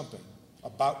do something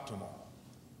about tomorrow.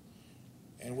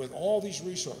 And with all these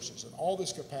resources and all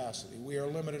this capacity, we are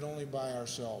limited only by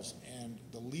ourselves and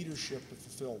the leadership to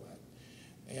fulfill that.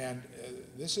 And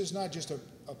this is not just a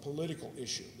political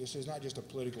issue. This is not just a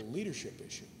political leadership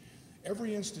issue.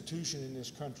 Every institution in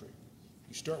this country,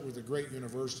 you start with the great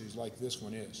universities like this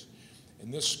one is,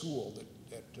 and this school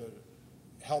that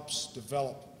helps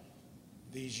develop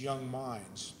these young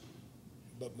minds,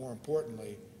 but more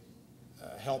importantly,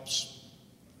 helps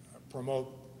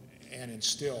promote and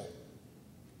instill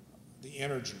the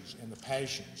energies and the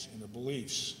passions and the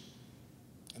beliefs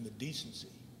and the decency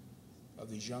of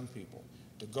these young people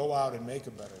to go out and make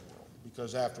a better world,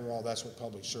 because after all, that's what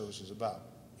public service is about.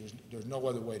 There's no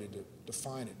other way to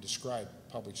define it, describe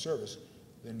public service,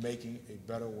 than making a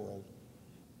better world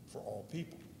for all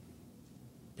people.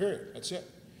 Period. That's it.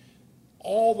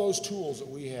 All those tools that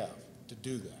we have to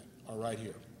do that are right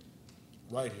here.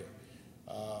 Right here.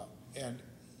 And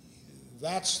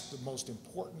that's the most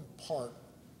important part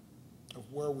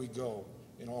of where we go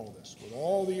in all of this. With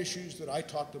all the issues that I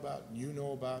talked about and you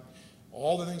know about,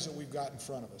 all the things that we've got in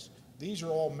front of us, these are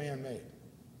all man-made.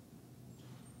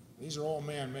 These are all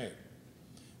man-made.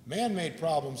 Man-made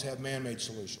problems have man-made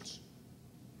solutions.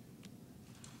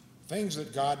 Things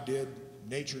that God did,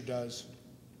 nature does,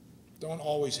 don't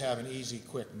always have an easy,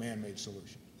 quick, man-made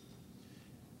solution.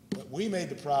 But we made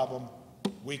the problem,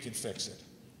 we can fix it.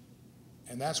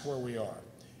 And that's where we are.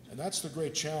 And that's the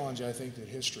great challenge, I think, that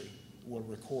history will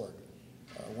record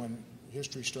when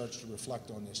history starts to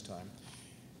reflect on this time.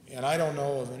 And I don't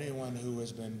know of anyone who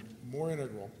has been more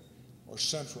integral or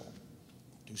central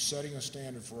to setting a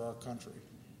standard for our country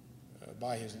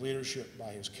by his leadership,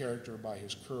 by his character, by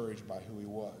his courage, by who he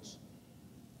was,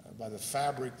 by the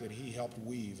fabric that he helped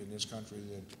weave in this country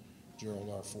than Gerald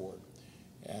R. Ford.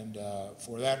 And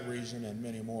for that reason and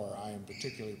many more, I am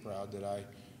particularly proud that I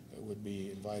would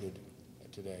be invited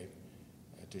today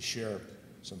to share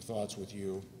some thoughts with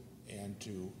you and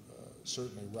to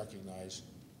certainly recognize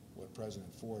what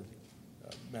President Ford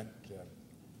meant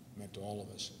to all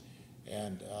of us.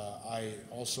 And I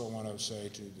also want to say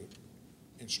to the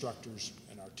instructors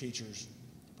and our teachers,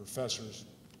 professors,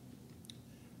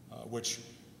 which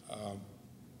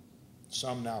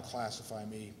some now classify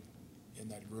me in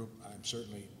that group. I'm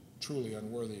certainly truly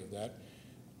unworthy of that.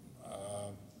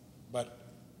 But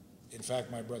in fact,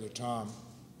 my brother Tom,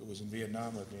 who was in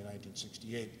Vietnam with me in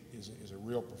 1968, is a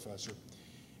real professor,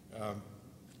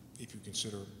 if you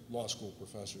consider law school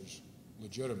professors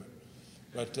legitimate.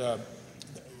 But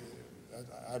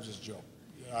I just joke.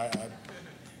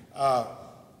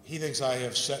 He thinks I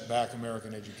have set back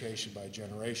American education by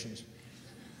generations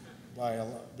by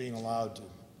being allowed to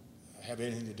have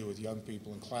anything to do with young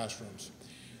people in classrooms.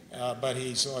 But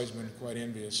he's always been quite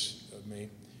envious of me.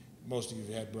 Most of you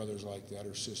have had brothers like that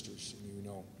or sisters, and you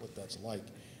know what that's like.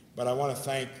 But I want to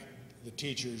thank the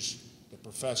teachers, the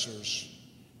professors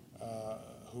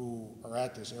who are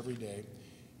at this every day.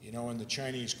 You know, in the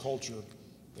Chinese culture,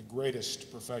 the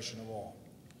greatest profession of all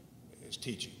is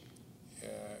teaching.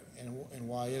 And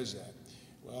why is that?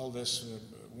 Well, this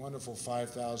wonderful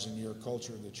 5,000-year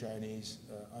culture of the Chinese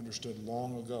understood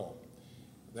long ago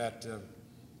that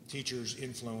teachers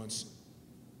influence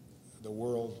the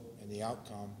world and the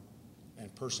outcome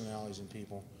and personalities in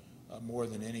people more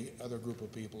than any other group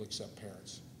of people except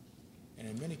parents. And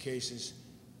in many cases,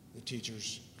 the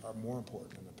teachers are more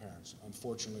important than the parents.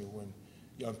 Unfortunately, when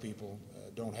young people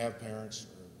don't have parents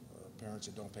or parents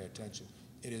that don't pay attention,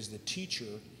 it is the teacher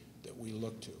that we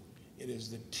look to. It is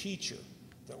the teacher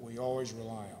that we always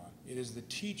rely on. It is the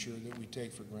teacher that we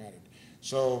take for granted.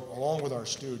 So along with our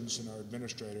students and our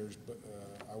administrators,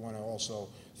 I want to also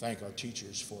thank our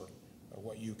teachers for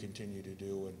what you continue to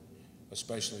do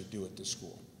especially do at this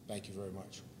school. Thank you very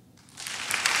much.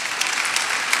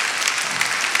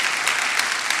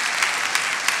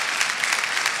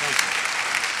 Thank you.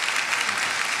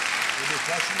 Any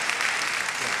questions?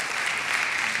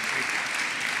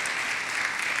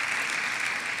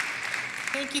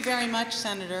 Thank you very much,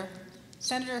 Senator.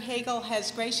 Senator Hagel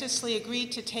has graciously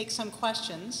agreed to take some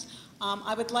questions.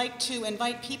 I would like to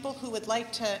invite people who would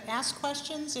like to ask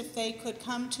questions if they could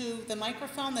come to the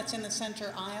microphone that's in the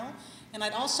center aisle. And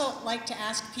I'd also like to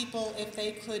ask people if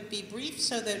they could be brief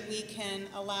so that we can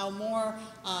allow more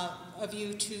of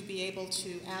you to be able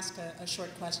to ask a short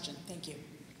question. Thank you.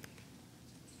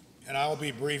 And I'll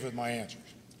be brief with my answers.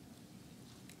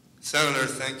 Senator,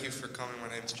 thank you for coming. My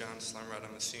name is John Slumrod.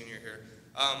 I'm a senior here.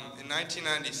 In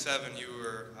 1997, you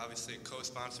were obviously a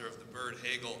co-sponsor of the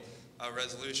Byrd-Hagel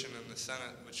resolution in the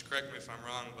Senate, which, correct me if I'm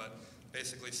wrong, but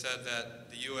basically said that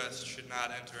the U.S. should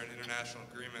not enter an international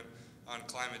agreement on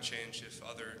climate change if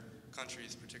other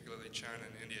countries, particularly China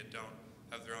and India, don't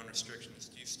have their own restrictions.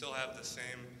 Do you still have the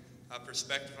same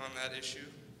perspective on that issue?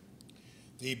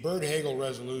 The Byrd-Hagel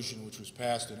resolution, which was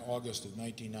passed in August of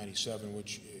 1997,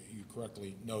 which you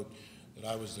correctly note that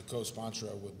I was the co-sponsor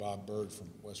of with Bob Byrd from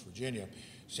West Virginia,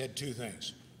 said two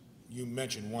things. You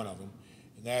mentioned one of them,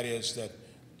 and that is that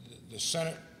the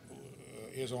Senate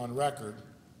is on record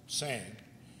saying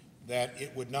that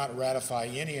it would not ratify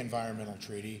any environmental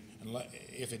treaty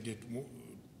if it did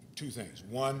two things.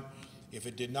 One, if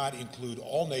it did not include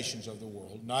all nations of the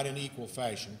world, not in equal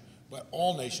fashion, but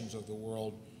all nations of the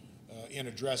world in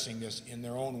addressing this in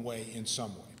their own way in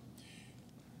some way.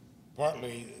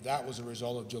 Partly that was a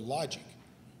result of geologic.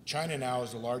 China now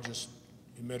is the largest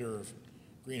emitter of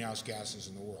greenhouse gases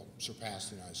in the world,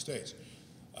 surpassed the United States.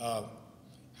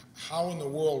 How in the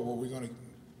world were we going to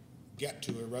get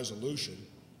to a resolution,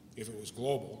 if it was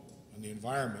global, on the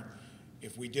environment,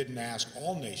 if we didn't ask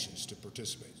all nations to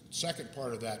participate? The second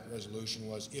part of that resolution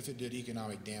was if it did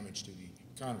economic damage to the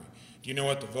economy. Do you know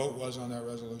what the vote was on that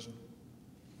resolution?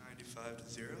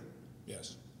 95-0?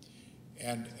 Yes,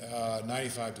 and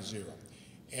 95-0.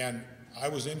 And I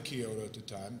was in Kyoto at the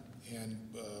time, and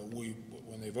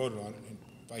when they voted on it, and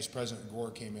Vice President Gore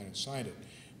came in and signed it.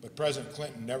 But President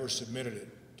Clinton never submitted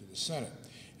it to the Senate.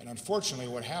 And unfortunately,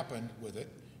 what happened with it,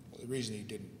 well, the reason he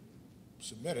didn't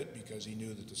submit it, because he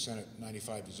knew that the Senate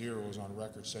 95-0 was on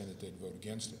record saying that they'd vote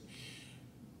against it.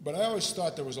 But I always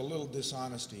thought there was a little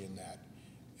dishonesty in that.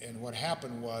 And what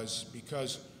happened was,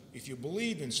 because if you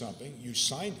believed in something, you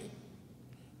signed it,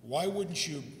 why wouldn't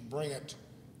you bring it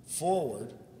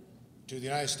forward to the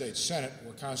United States Senate,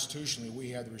 where constitutionally we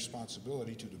have the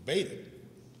responsibility to debate it,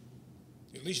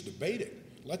 at least debate it.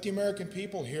 Let the American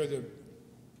people hear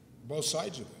both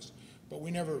sides of this. But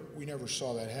we never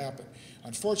saw that happen.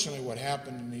 Unfortunately, what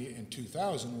happened in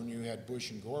 2000, when you had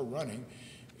Bush and Gore running,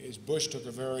 is Bush took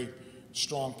a very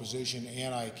strong position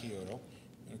anti-Kyoto,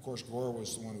 and of course Gore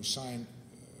was the one who signed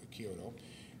Kyoto,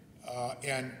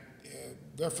 and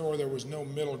therefore there was no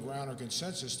middle ground or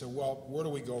consensus to, well, where do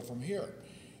we go from here?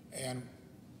 And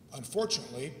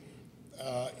unfortunately,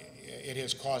 it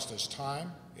has cost us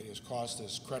time, it has cost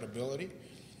us credibility.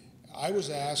 I was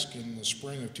asked in the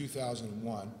spring of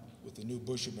 2001 with the new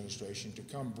Bush administration to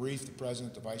come brief the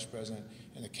President, the Vice President,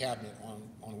 and the Cabinet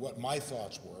on what my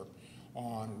thoughts were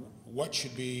on what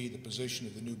should be the position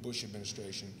of the new Bush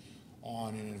administration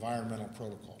on an environmental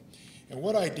protocol. And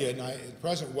what I did, and the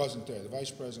President wasn't there, the Vice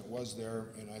President was there,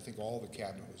 and I think all the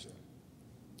Cabinet was there.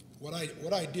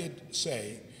 What I did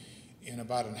say in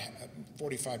about a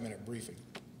 45-minute briefing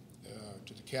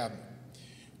to the Cabinet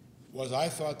was I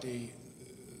thought the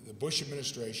Bush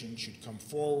administration should come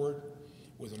forward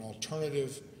with an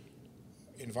alternative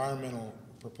environmental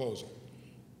proposal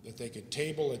that they could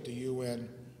table at the UN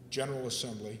General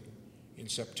Assembly in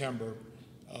September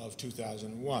of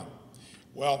 2001.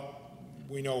 Well,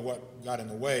 we know what got in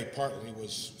the way partly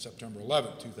was September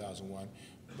 11, 2001,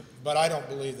 but I don't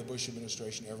believe the Bush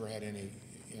administration ever had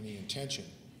any intention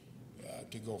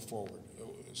to go forward.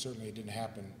 Certainly it didn't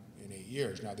happen in 8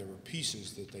 years. Now, there were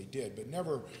pieces that they did, but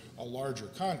never a larger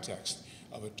context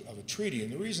of a treaty.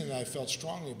 And the reason that I felt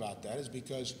strongly about that is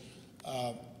because,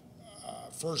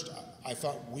 first, I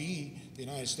thought we, the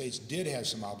United States, did have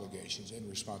some obligations and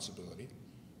responsibility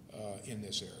in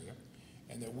this area,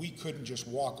 and that we couldn't just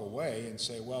walk away and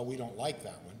say, well, we don't like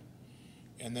that one,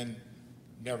 and then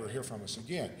never hear from us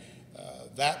again.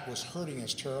 That was hurting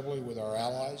us terribly with our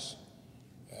allies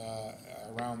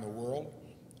around the world,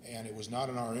 and it was not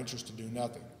in our interest to do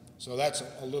nothing. So that's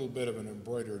a little bit of an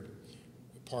embroidered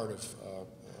part of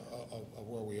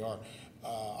where we are.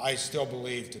 I still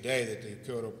believe today that the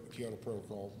Kyoto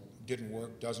Protocol didn't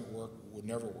work, doesn't work, would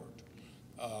never work.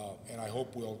 and I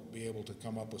hope we'll be able to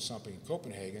come up with something in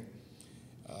Copenhagen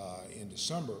in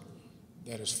December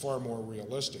that is far more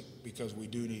realistic, because we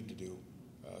do need to do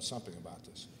something about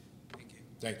this. Thank you.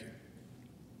 Thank you.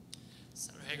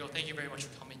 Senator Hagel, thank you very much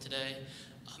for coming today.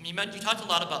 You talked a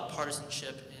lot about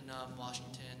partisanship in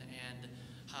Washington and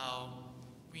how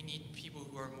we need people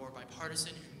who are more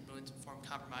bipartisan, who are willing to form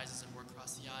compromises and work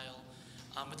across the aisle.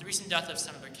 With the recent death of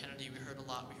Senator Kennedy, we heard a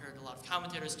lot of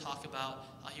commentators talk about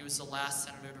how he was the last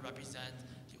senator to represent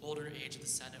the older age of the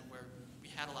Senate, where we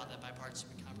had a lot of that bipartisan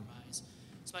compromise.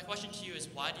 So my question to you is,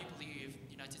 why do you believe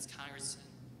the United States Congress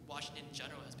and Washington in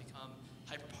general has become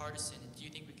hyper-partisan, and do you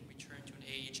think we can return to an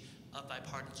age of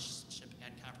bipartisanship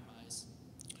and compromise?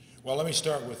 Well, let me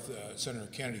start with Senator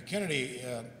Kennedy.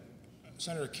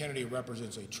 Senator Kennedy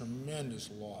represents a tremendous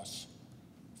loss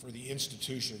for the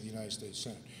institution of the United States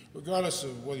Senate, regardless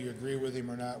of whether you agree with him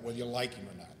or not, whether you like him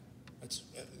or not.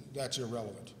 That's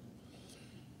irrelevant.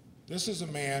 This is a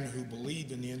man who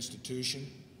believed in the institution,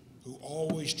 who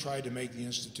always tried to make the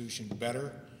institution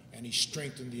better, and he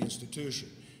strengthened the institution.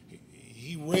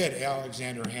 He read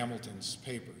Alexander Hamilton's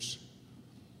papers.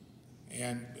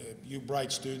 And you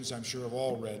bright students, I'm sure, have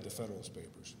all read the Federalist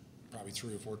Papers, probably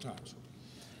 3 or 4 times.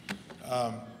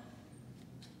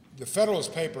 The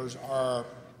Federalist Papers are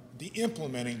the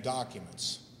implementing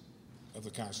documents of the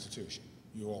Constitution.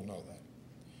 You all know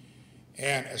that.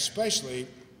 And especially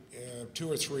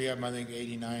 2 or 3 of them, I think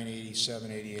 89,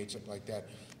 87, 88, something like that,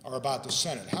 are about the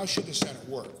Senate. How should the Senate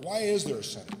work? Why is there a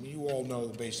Senate? I mean, you all know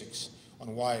the basics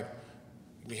on why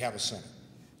we have a Senate.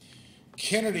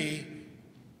 Kennedy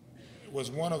was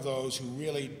one of those who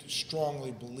really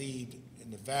strongly believed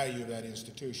in the value of that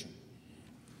institution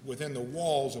within the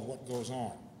walls of what goes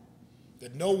on,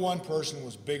 that no one person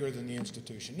was bigger than the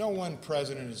institution. No one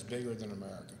president is bigger than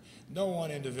America. No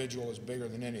one individual is bigger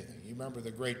than anything. You remember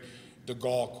the great de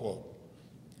Gaulle quote,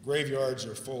 "Graveyards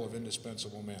are full of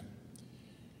indispensable men."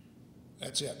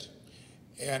 That's it.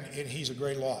 And he's a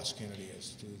great loss, Kennedy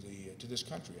is, to this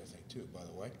country, I think, too, by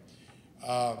the way.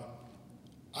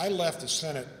 I left the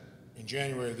Senate in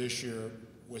January of this year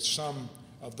with some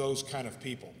of those kind of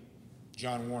people.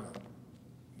 John Warner,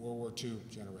 World War II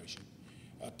generation,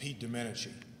 Pete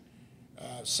Domenici,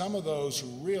 some of those who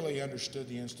really understood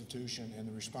the institution and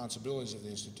the responsibilities of the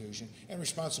institution, and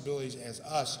responsibilities as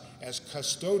us as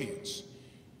custodians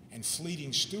and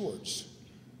fleeting stewards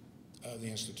of the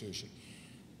institution.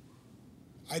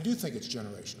 I do think it's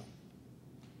generational.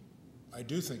 I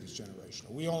do think it's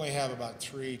generational. We only have about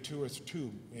two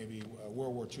maybe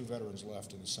World War II veterans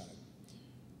left in the Senate.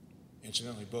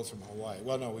 Incidentally, both from Hawaii.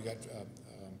 Well, no, we got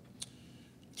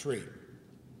 3.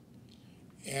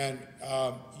 And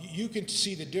you can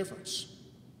see the difference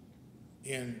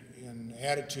in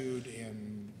attitude,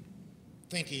 in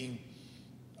thinking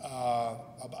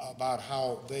about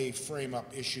how they frame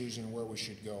up issues and where we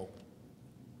should go.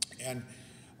 And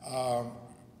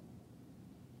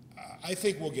I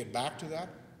think we'll get back to that.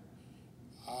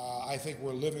 I think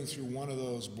we're living through one of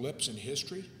those blips in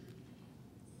history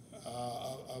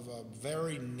of a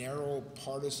very narrow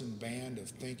partisan band of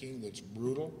thinking that's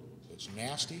brutal, that's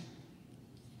nasty.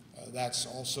 That's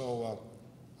also,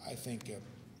 I think,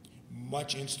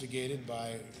 much instigated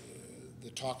by the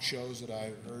talk shows that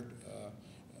I heard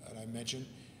and I mentioned.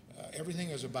 Everything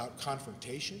is about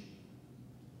confrontation.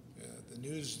 The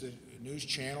news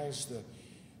channels,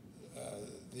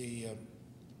 the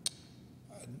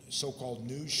so-called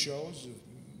news shows,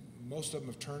 most of them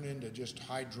have turned into just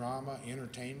high drama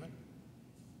entertainment.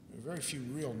 There are very few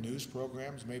real news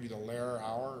programs. Maybe the Lehrer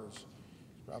Hour is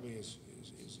probably as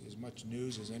much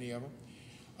news as any of them.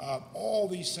 All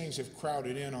these things have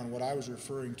crowded in on what I was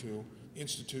referring to,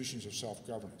 institutions of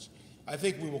self-governance. I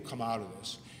think we will come out of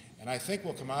this, and I think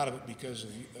we'll come out of it because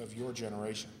of your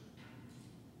generation.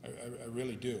 I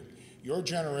really do. Your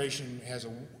generation has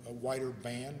a wider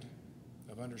band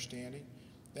of understanding.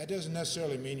 That doesn't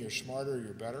necessarily mean you're smarter or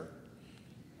you're better,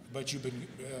 but you've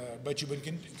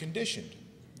been conditioned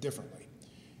differently.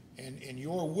 And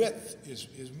your width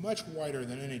is much wider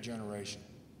than any generation,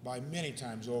 by many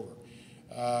times over.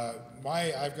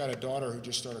 I've got a daughter who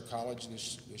just started college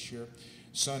this year,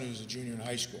 son who's a junior in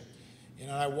high school.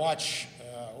 And I watch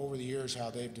over the years how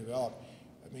they've developed.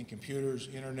 I mean, computers,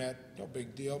 internet, no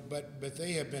big deal, but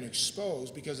they have been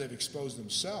exposed because they've exposed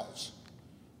themselves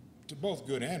to both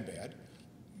good and bad,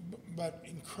 but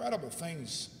incredible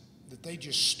things that they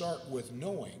just start with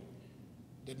knowing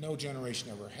that no generation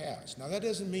ever has. Now, that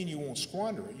doesn't mean you won't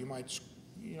squander it. You might.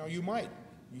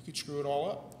 You could screw it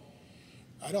all up.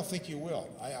 I don't think you will.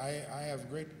 I have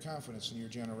great confidence in your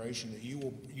generation that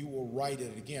you will right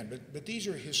it again. But these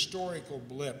are historical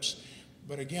blips.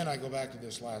 But again, I go back to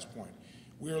this last point.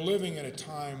 We're living in a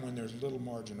time when there's little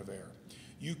margin of error.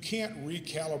 You can't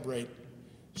recalibrate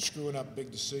screwing up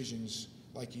big decisions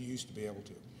like you used to be able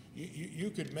to. You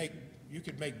could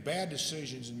make bad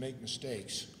decisions and make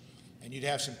mistakes, and you'd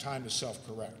have some time to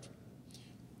self-correct.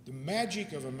 The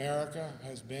magic of America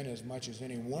has been, as much as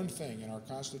any one thing in our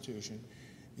Constitution,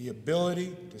 the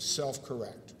ability to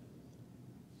self-correct.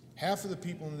 Half of the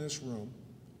people in this room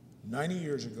 90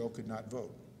 years ago could not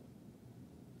vote.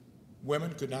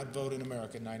 Women could not vote in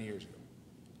America 90 years ago.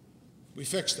 We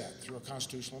fixed that through a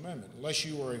constitutional amendment. Unless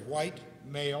you were a white,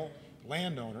 male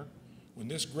landowner, when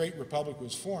this great republic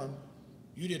was formed,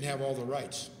 you didn't have all the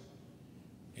rights.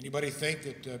 Anybody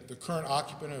think that the current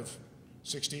occupant of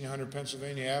 1600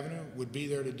 Pennsylvania Avenue would be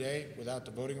there today without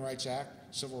the Voting Rights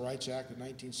Act, Civil Rights Act of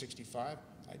 1965?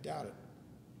 I doubt it.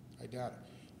 I doubt it.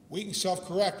 We can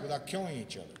self-correct without killing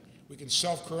each other. We can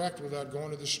self-correct without going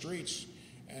to the streets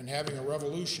and having a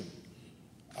revolution.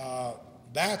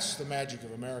 That's the magic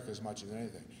of America as much as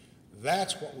anything.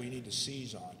 That's what we need to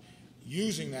seize on.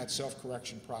 Using that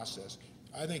self-correction process,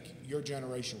 I think your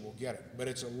generation will get it. But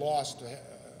it's a loss to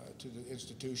the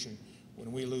institution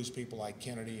when we lose people like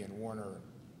Kennedy and Warner and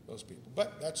those people.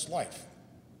 But that's life.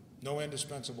 No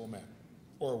indispensable men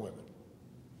or women.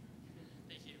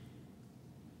 Thank you.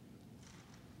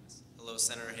 Hello,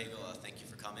 Senator Hagel. Thank you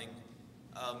for coming.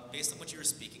 Based on what you were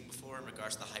speaking before in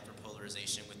regards to the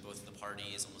hyperpolarization with both of the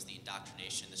parties, almost the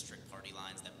indoctrination, the strict party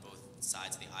lines that both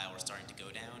sides of the aisle are starting to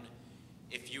go down,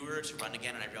 if you were to run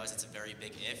again, and I realize it's a very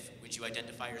big if, would you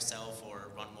identify yourself or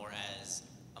run more as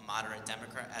a moderate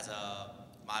Democrat, as a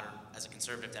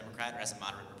conservative Democrat, or as a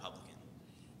moderate Republican?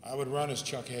 I would run as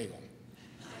Chuck Hagel.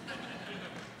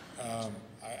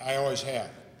 I always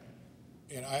have.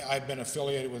 And I've been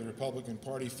affiliated with the Republican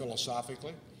Party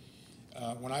philosophically.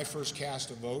 When I first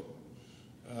cast a vote,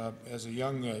 as a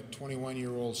young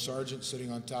 21-year-old sergeant sitting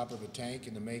on top of a tank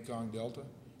in the Mekong Delta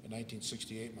in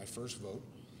 1968, my first vote,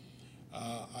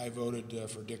 I voted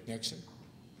for Dick Nixon,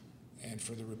 and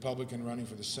for the Republican running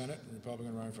for the Senate, and the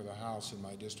Republican running for the House in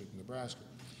my district in Nebraska.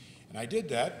 And I did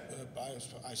that.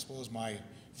 I suppose my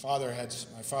father had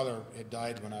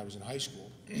died when I was in high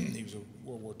school. He was a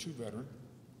World War II veteran,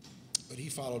 but he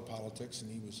followed politics,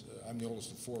 and I'm the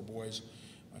oldest of 4 boys.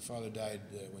 My father died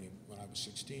when I was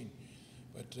 16,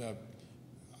 but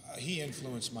he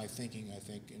influenced my thinking, I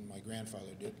think, and my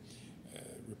grandfather did,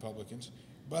 Republicans.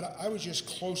 But I was just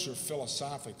closer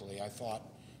philosophically, I thought,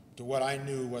 to what I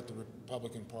knew what the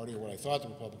Republican Party, or what I thought the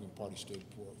Republican Party stood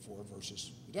for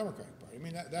versus the Democratic Party. I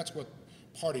mean, that's what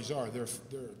parties are.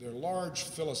 They're large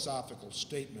philosophical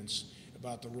statements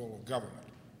about the role of government,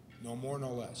 no more,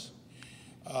 no less.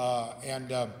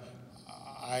 I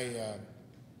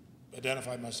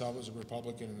identified myself as a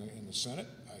Republican in the Senate.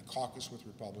 I caucused with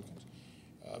Republicans.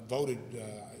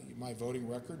 My voting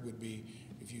record would be,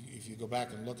 if you go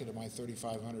back and look at my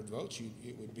 3,500 votes,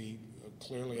 it would be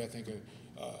clearly, I think,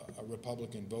 a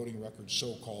Republican voting record,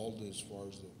 so-called, as far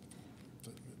as the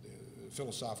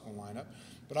philosophical lineup.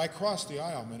 But I crossed the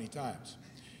aisle many times,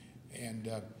 and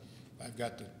I've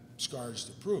got the scars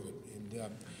to prove it. And,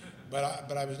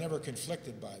 but I was never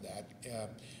conflicted by that.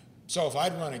 So if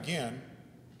I'd run again,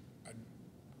 I'd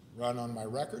run on my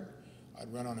record,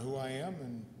 I'd run on who I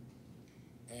am,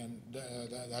 and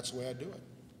that's the way I'd do it.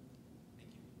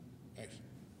 Thanks.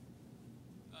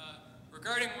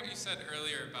 Regarding what you said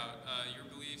earlier about your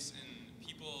beliefs in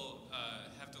people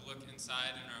have to look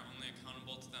inside and are only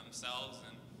accountable to themselves,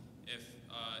 and if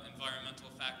environmental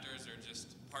factors are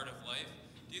just part of life,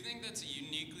 do you think that's a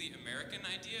uniquely American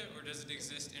idea, or does it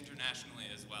exist internationally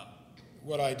as well?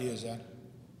 What idea is that?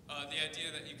 The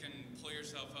idea that you can pull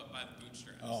yourself up by the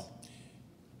bootstraps. Oh.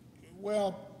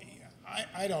 Well,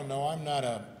 I don't know. I'm not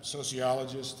a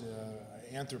sociologist,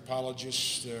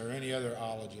 anthropologist, or any other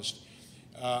ologist.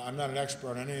 I'm not an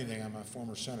expert on anything. I'm a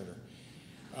former senator.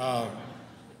 I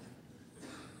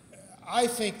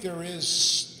think there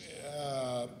is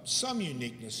some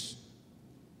uniqueness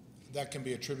that can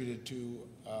be attributed to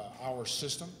our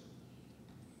system,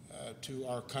 to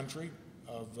our country.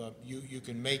 You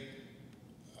can make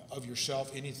of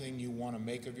yourself anything you want to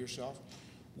make of yourself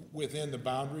within the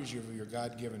boundaries of your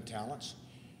God-given talents.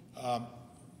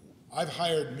 I've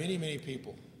hired many, many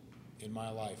people in my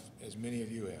life, as many of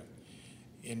you have,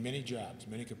 in many jobs,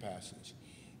 many capacities.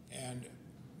 And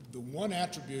the one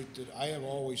attribute that I have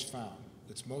always found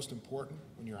that's most important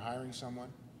when you're hiring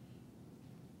someone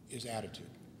is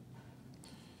attitude.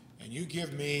 And you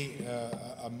give me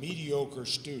a mediocre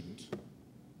student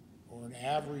or an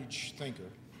average thinker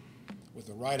with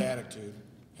the right attitude,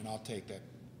 and I'll take that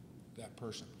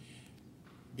person.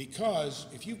 Because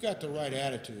if you've got the right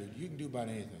attitude, you can do about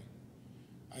anything.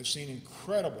 I've seen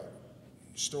incredible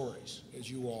stories, as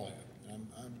you all have.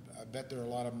 I bet there are a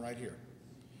lot of them right here.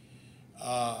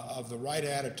 Of the right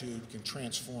attitude can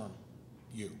transform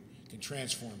you, can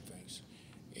transform things.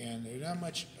 And there's not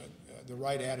much the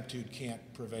right attitude can't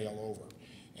prevail over.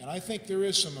 And I think there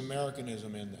is some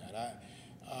Americanism in that.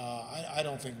 I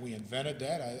don't think we invented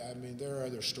that. I mean, there are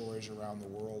other stories around the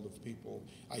world of people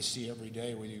I see every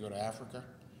day, whether you go to Africa,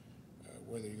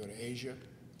 whether you go to Asia,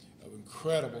 of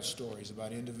incredible stories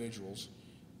about individuals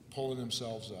pulling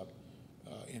themselves up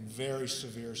in very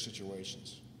severe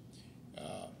situations.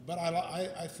 But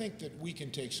I think that we can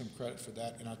take some credit for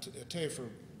that, and I'll tell you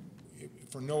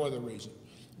for no other reason.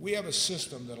 We have a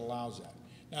system that allows that.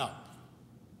 Now,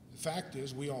 the fact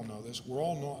is, we all know this, we're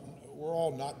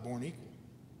all not born equal.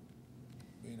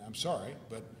 I mean, I'm sorry,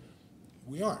 but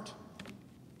we aren't.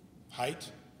 Height,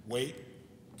 weight,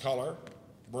 color,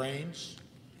 brains,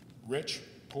 rich,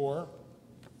 poor,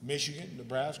 Michigan,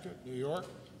 Nebraska, New York,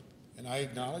 and I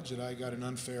acknowledge that I got an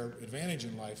unfair advantage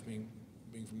in life being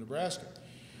from Nebraska.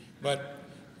 But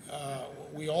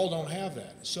we all don't have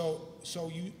that. So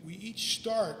we each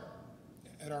start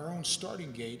at our own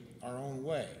starting gate, our own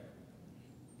way.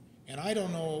 And I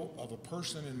don't know of a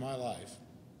person in my life,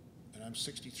 and I'm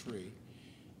 63,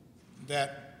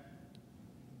 that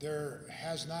there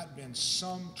has not been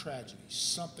some tragedy,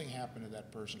 something happened to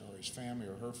that person or his family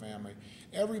or her family.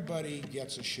 Everybody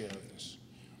gets a share of this.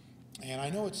 And I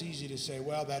know it's easy to say,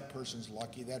 well, that person's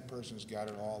lucky, that person's got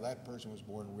it all, that person was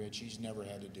born rich, he's never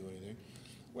had to do anything.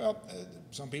 Well,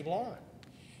 some people are.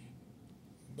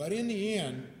 But in the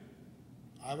end,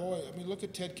 I mean, look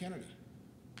at Ted Kennedy.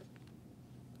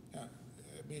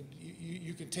 I mean,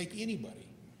 you can take anybody,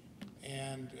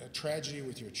 and a tragedy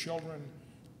with your children,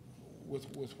 with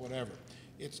whatever.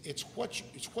 It's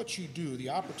what you do, the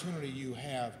opportunity you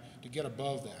have to get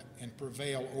above that and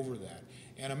prevail over that.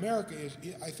 And America is,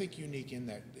 I think, unique in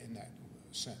that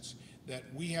sense, that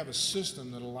we have a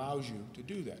system that allows you to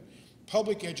do that.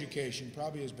 Public education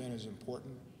probably has been as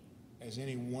important as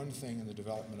any one thing in the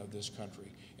development of this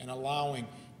country, and allowing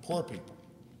poor people,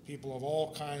 people of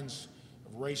all kinds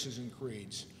of races and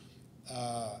creeds,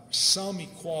 some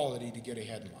equality to get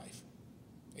ahead in life,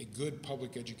 a good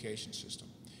public education system.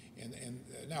 And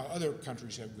now other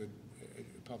countries have good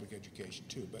public education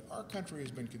too, but our country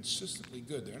has been consistently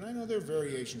good there. And I know there are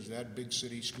variations of that, big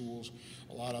city schools,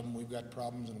 a lot of them. We've got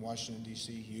problems in Washington,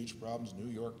 D.C., huge problems.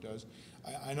 New York does.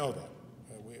 I know that.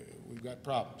 We've got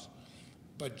problems.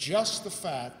 But just the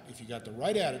fact, if you got the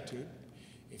right attitude,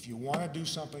 if you want to do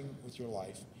something with your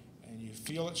life, and you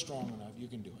feel it strong enough, you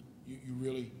can do it. You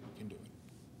really can do it.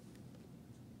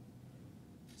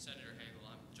 Senator Hagel,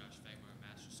 I'm Josh Fangmar, a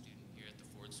master's student here at the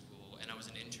Ford School, and I was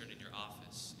an intern in your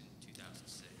office in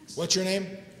 2006. What's your name?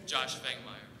 Josh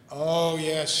Fangmar. Oh,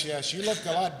 yes, yes. You look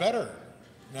a lot better.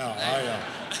 No,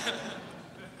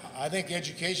 I think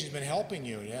education's been helping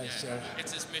you. Yes. Yeah,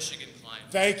 it's his Michigan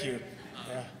climate. Thank you.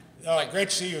 Yeah. Oh, great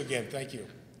to see you again. Thank you.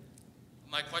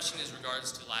 My question is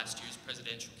regards to last year's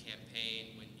presidential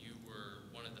campaign when you were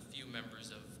one of the few members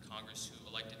of Congress who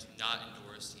elected to not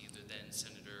endorse either then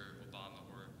Senator Obama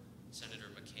or Senator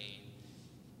McCain,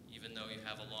 even though you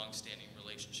have a long-standing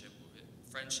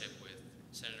friendship with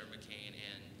Senator McCain,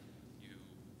 and you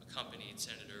accompanied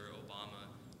Senator Obama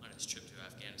on his trip to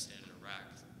Afghanistan and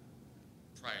Iraq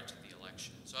prior to the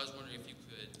election. So I was wondering if you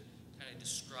could kind of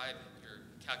describe your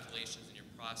calculations and your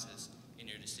process in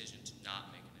your decision to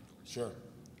not make an endorsement.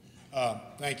 Sure.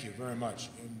 Thank you very much,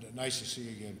 and nice to see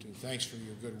you again, too. Thanks for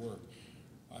your good work.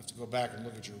 I'll have to go back and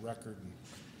look at your record,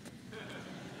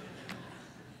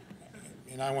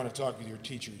 and I want to talk with your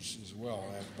teachers as well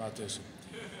about this.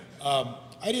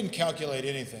 I didn't calculate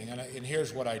anything, and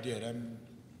here's what I did.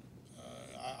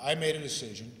 I made a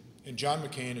decision, and John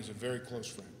McCain is a very close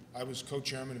friend. I was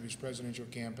co-chairman of his presidential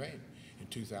campaign in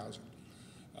 2000.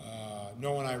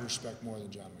 No one I respect more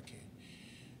than John McCain.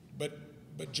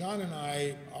 But John and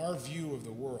I, our view of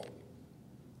the world,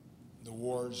 the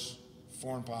wars,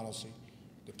 foreign policy,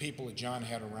 the people that John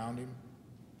had around him,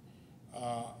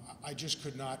 I just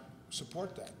could not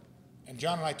support that. And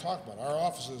John and I talked about it. Our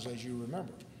offices, as you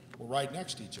remember, were right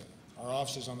next to each other. Our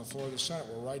offices on the floor of the Senate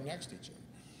were right next to each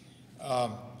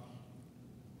other.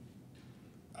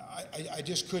 I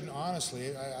just couldn't,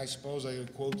 honestly, I suppose I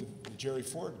could quote the Jerry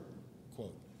Ford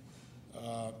quote.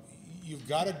 You've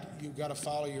got to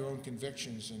follow your own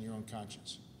convictions and your own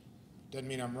conscience. Doesn't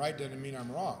mean I'm right, doesn't mean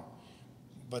I'm wrong.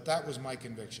 But that was my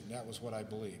conviction. That was what I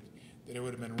believed. That it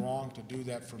would have been wrong to do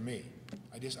that for me.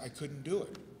 I couldn't do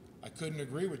it. I couldn't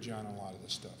agree with John on a lot of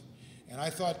this stuff. And I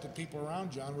thought the people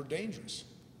around John were dangerous.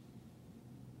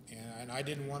 And I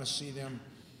didn't want to see them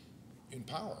in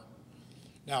power.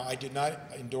 Now, I did not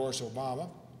endorse Obama.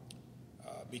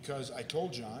 because I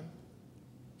told John,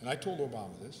 and I told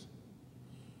Obama this,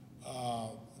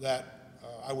 that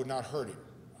I would not hurt him.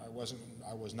 I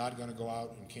was not going to go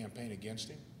out and campaign against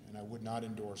him, and I would not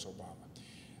endorse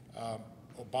Obama.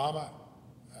 Obama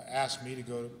asked me to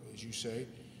go, as you say,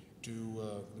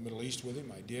 to the Middle East with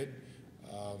him. I did.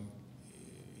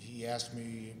 He asked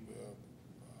me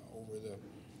over the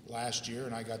last year,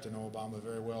 and I got to know Obama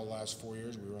very well the last 4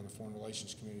 years. We were on the Foreign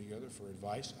Relations Committee together for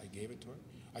advice. I gave it to him.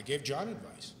 I gave John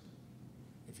advice.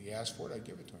 If he asked for it, I'd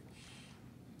give it to him.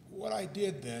 What I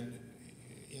did then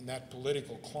in that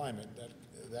political climate,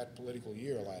 that political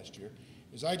year last year,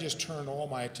 is I just turned all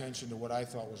my attention to what I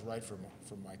thought was right for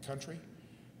my country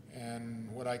and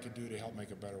what I could do to help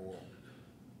make a better world.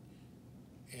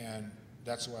 And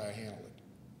that's the way I handled it.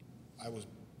 I was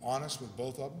honest with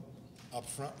both of them, up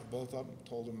front with both of them,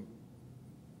 told them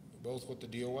both what the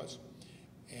deal was.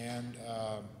 And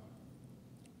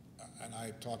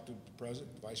I talked to the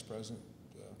president, the vice president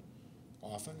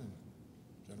often, and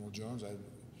General Jones. I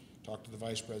talked to the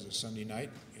vice president Sunday night,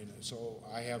 and so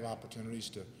I have opportunities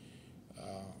to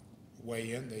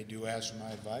weigh in. They do ask for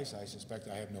my advice. I suspect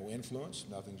I have no influence.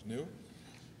 Nothing's new,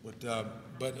 but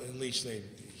at least they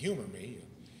humor me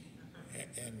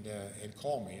and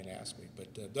call me and ask me.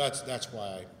 But that's why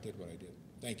I did what I did.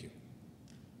 Thank you.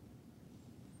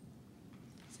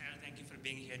 Senator, thank you for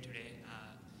being here today.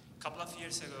 A couple of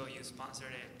years ago, you sponsored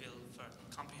a bill for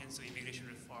comprehensive immigration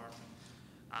reform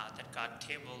that got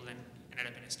tabled and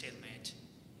ended up in a stalemate.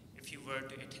 If you were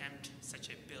to attempt such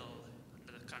a bill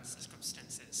under the current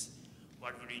circumstances,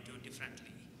 what would you do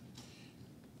differently?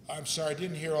 I'm sorry, I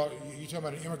didn't hear all. You talking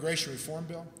about an immigration reform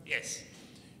bill? Yes.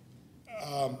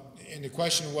 And the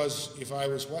question was, if I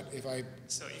was what?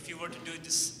 So if you were to do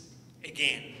this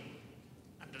again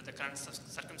under the current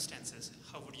circumstances,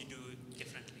 how would you do it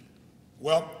differently?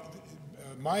 Well,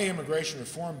 my immigration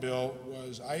reform bill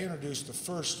was, I introduced the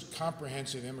first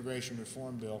comprehensive immigration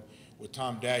reform bill with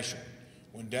Tom Daschle,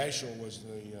 when Daschle was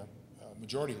the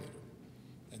majority leader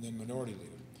and then minority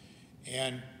leader.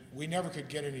 And we never could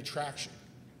get any traction.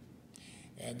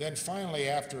 And then finally,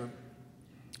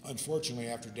 unfortunately,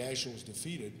 after Daschle was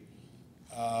defeated,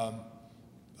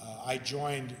 I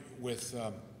joined with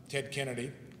Ted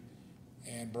Kennedy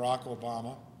and Barack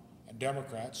Obama and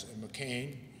Democrats and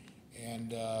McCain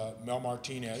and Mel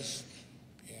Martinez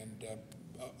and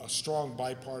a strong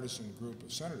bipartisan group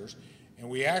of senators. And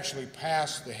we actually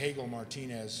passed the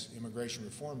Hagel-Martinez immigration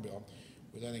reform bill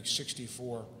with, I think,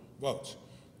 64 votes.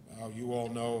 You all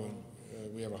know,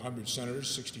 we have 100 senators,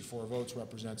 64 votes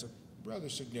represents a rather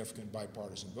significant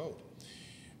bipartisan vote.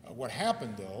 What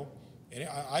happened, though, and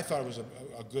I thought it was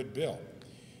a good bill.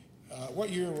 What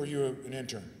year were you an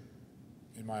intern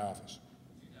in my office?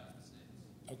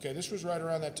 2006. Okay, this was right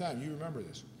around that time. You remember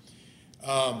this.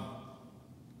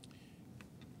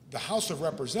 The House of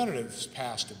Representatives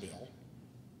passed a bill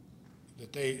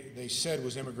that they said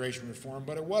was immigration reform,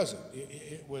 but it wasn't.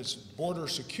 It was border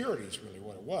security is really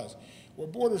what it was. Well,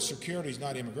 border security is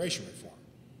not immigration reform.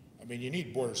 I mean, you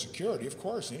need border security, of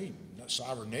course. Any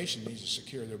sovereign nation needs to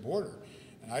secure their border.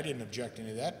 And I didn't object to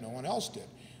any of that. No one else did.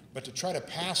 But to try to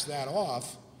pass that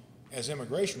off as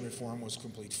immigration reform was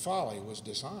complete folly, was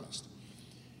dishonest.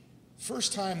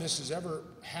 First time this has ever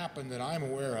happened that I'm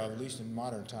aware of, at least in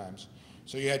modern times.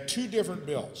 So you had two different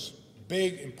bills,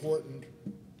 big, important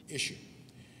issue.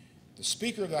 The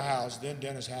Speaker of the House, then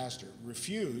Dennis Hastert,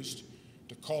 refused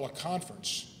to call a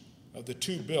conference of the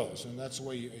two bills, and that's the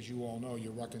way, as you all know,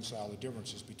 you reconcile the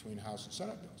differences between House and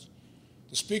Senate bills.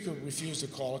 The Speaker refused to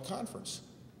call a conference.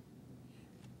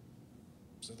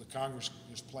 So the Congress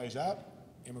just plays out,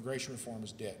 immigration reform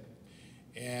is dead.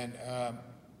 And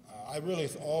I really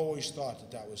always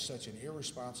thought that was such an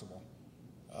irresponsible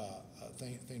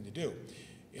thing to do.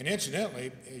 And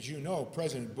incidentally, as you know,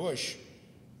 President Bush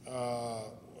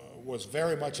was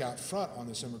very much out front on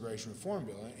this immigration reform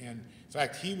bill. And in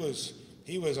fact, he was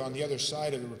on the other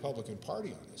side of the Republican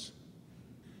Party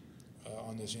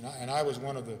on this. And I was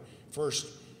one of the first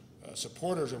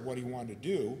supporters of what he wanted to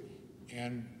do,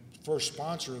 and first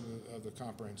sponsor of the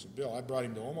comprehensive bill. I brought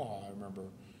him to Omaha, I remember,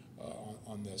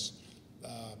 on this.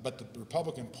 But the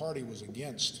Republican Party was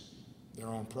against their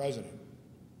own president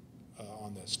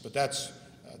on this. But that's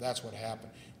what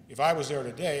happened. If I was there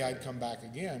today, I'd come back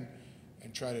again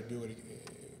and try to do it,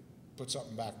 put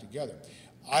something back together.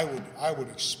 I would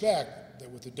expect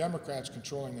that with the Democrats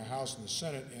controlling the House and the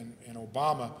Senate, and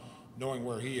Obama knowing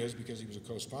where he is because he was a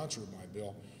co-sponsor of my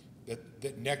bill,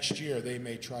 that next year they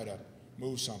may try to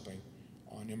move something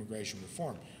on immigration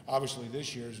reform. Obviously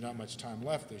this year, there's not much time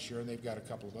left this year, and they've got a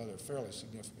couple of other fairly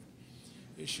significant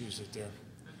issues that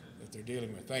they're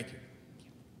dealing with. Thank you.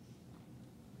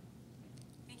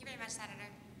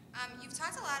 you've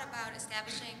talked a lot about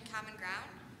establishing common ground,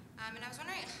 and I was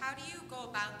wondering, how do you go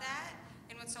about that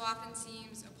in what so often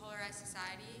seems a polarized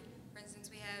society? For instance,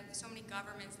 we have so many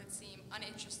governments that seem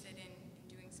uninterested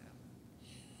in doing so.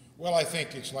 Well, I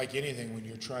think it's like anything when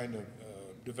you're trying to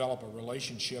develop a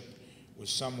relationship with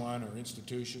someone or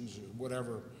institutions or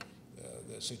whatever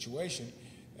the situation.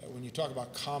 When you talk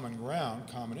about common ground,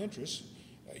 common interests,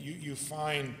 you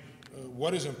find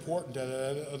what is important to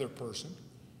the other person,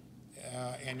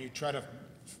 and you try to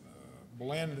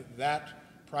blend that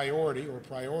priority or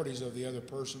priorities of the other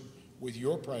person with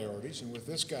your priorities and with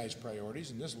this guy's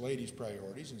priorities and this lady's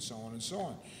priorities and so on and so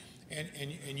on.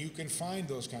 And you can find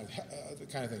those kind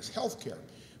of things. Healthcare,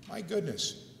 my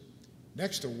goodness,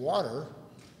 next to water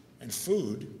and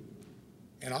food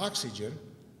and oxygen,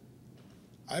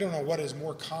 I don't know what is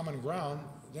more common ground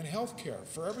than healthcare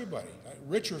for everybody,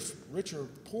 rich or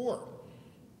poor.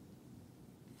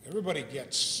 Everybody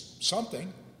gets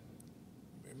something.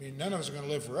 I mean, none of us are going to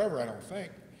live forever, I don't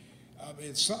think.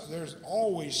 There's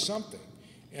always something.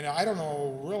 And I don't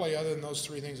know really, other than those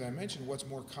three things I mentioned, what's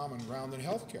more common ground than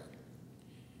healthcare.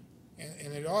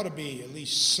 And it ought to be at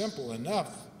least simple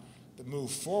enough to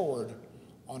move forward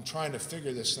on trying to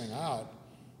figure this thing out,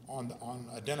 on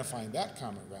identifying that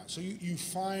common ground. So you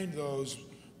find those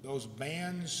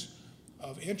bands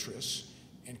of interests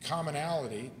and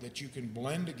commonality that you can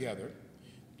blend together,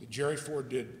 that Jerry Ford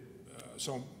did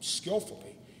so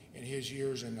skillfully in his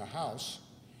years in the House,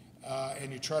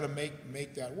 and you try to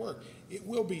make that work. It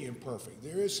will be imperfect.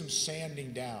 There is some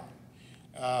sanding down,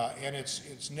 and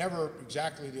it's never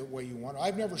exactly the way you want.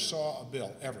 I've never saw a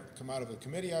bill ever come out of the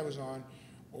committee I was on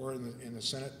or in the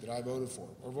Senate that I voted for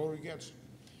or voted against.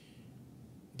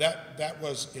 That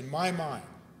was, in my mind,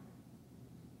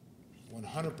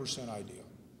 100% ideal,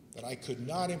 that I could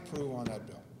not improve on that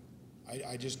bill.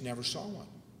 I just never saw one.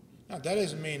 Now, that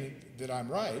doesn't mean that I'm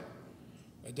right.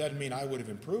 It doesn't mean I would have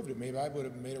improved it. Maybe I would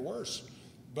have made it worse.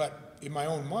 But in my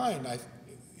own mind,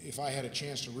 if I had a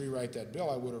chance to rewrite that bill,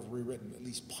 I would have rewritten at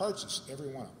least parts of every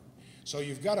one of them. So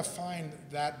you've got to find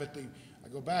that, but I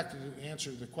go back to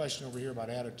answer the question over here about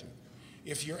attitude.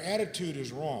 If your attitude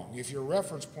is wrong, if your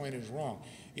reference point is wrong,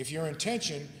 if your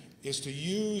intention is to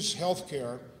use health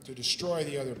care to destroy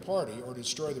the other party or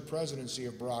destroy the presidency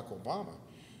of Barack Obama,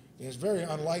 then it's very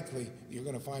unlikely you're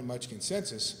going to find much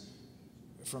consensus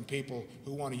from people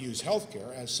who want to use health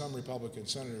care, as some Republican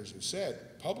senators have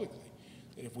said publicly,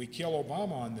 that if we kill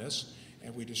Obama on this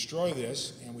and we destroy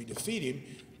this and we defeat him,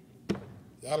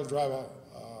 that'll drive a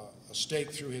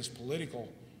stake through his political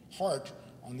heart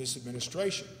on this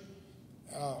administration.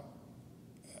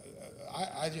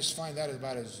 I just find that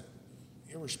about as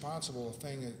irresponsible a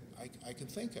thing that I can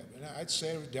think of. And I'd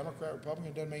say Democrat,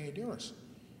 Republican, doesn't make any difference.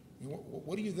 I mean,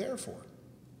 what are you there for?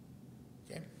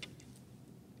 Okay?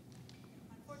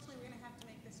 Unfortunately, we're going to have to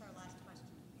make this our last question.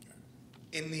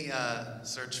 In the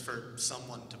search for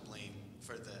someone to blame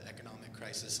for the economic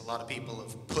crisis, a lot of people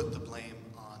have put the blame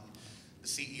on the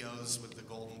CEOs with the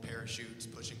golden parachutes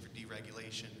pushing for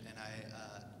deregulation. And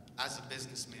as a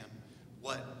businessman,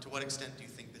 to what extent do you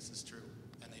think this is true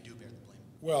and they do bear the blame?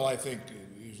 Well, I think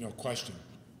there's no question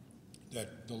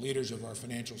that the leaders of our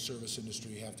financial service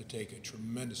industry have to take a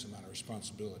tremendous amount of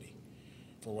responsibility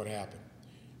for what happened.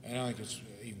 And I don't think it's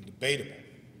even debatable.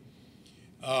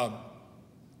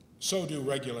 So do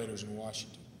regulators in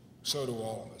Washington. So do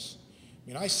all of us. I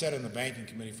mean, I sat in the banking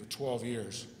committee for 12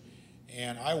 years,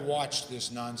 and I watched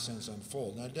this nonsense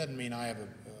unfold. Now, it doesn't mean I have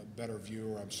a better view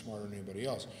or I'm smarter than anybody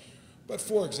else. But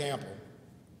for example,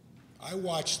 I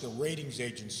watched the ratings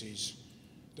agencies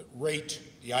that rate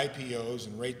the IPOs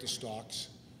and rate the stocks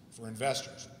for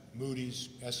investors, Moody's,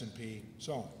 S&P,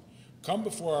 so on, come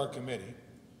before our committee,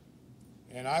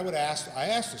 and I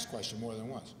asked this question more than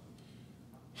once.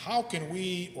 How can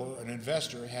we or an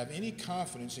investor have any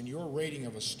confidence in your rating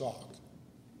of a stock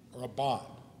or a bond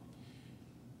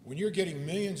when you're getting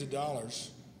millions of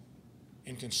dollars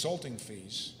in consulting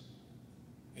fees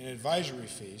and advisory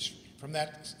fees from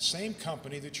that same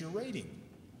company that you're rating?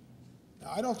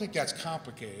 Now, I don't think that's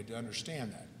complicated to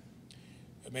understand that.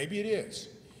 Maybe it is.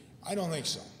 I don't think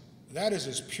so. That is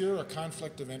as pure a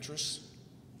conflict of interest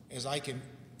as I can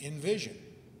envision.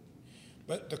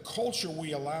 But the culture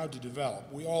we allowed to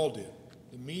develop, we all did.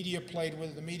 The media played with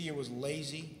it. The media was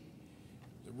lazy.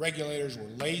 The regulators were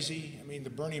lazy. I mean,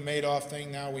 the Bernie Madoff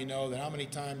thing, now we know that how many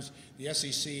times the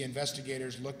SEC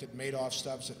investigators looked at Madoff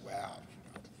stuff and said, well,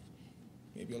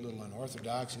 maybe a little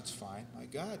unorthodox, it's fine. My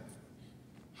God,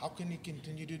 how can he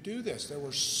continue to do this? There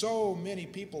were so many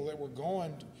people that were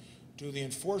going to the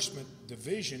enforcement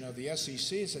division of the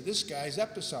SEC and said, this guy's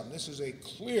up to something. This is a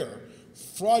clear,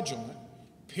 fraudulent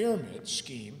pyramid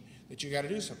scheme that you got to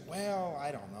do something. Well,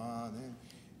 I don't know,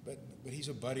 but he's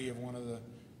a buddy of one of the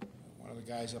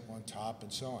guys up on top,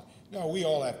 and so on. No, we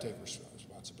all have to take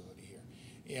responsibility here,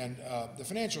 and the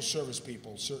financial service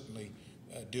people certainly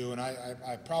do, and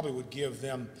I probably would give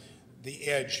them the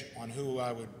edge on who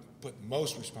I would put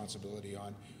most responsibility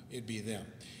on. It'd be them.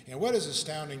 And what is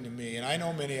astounding to me, and I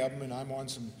know many of them, and I'm on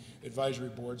some advisory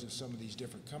boards of some of these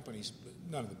different companies, but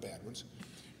none of the bad ones,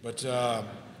 but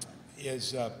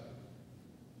is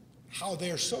how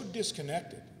they are so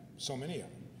disconnected, so many of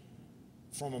them,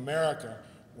 from America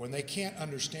when they can't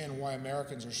understand why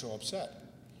Americans are so upset.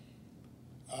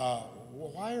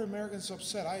 Why are Americans so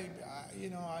upset? I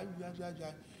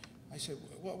said,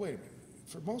 well, wait a minute.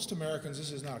 For most Americans,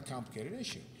 this is not a complicated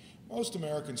issue. Most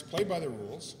Americans play by the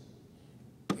rules,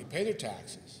 they pay their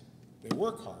taxes, they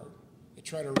work hard, they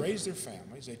try to raise their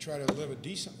families, they try to live a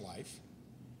decent life,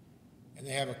 and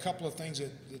they have a couple of things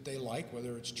that they like,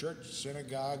 whether it's church,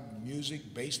 synagogue,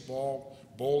 music, baseball,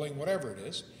 bowling, whatever it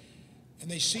is,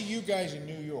 and they see you guys in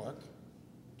New York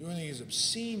doing these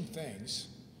obscene things.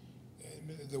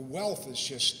 The wealth is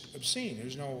just obscene.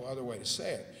 There's no other way to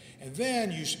say it. And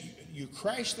then you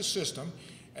crash the system,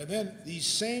 and then these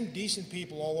same decent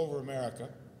people all over America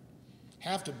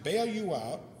have to bail you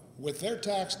out with their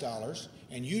tax dollars,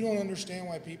 and you don't understand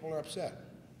why people are upset.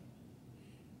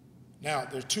 Now,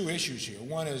 there's two issues here.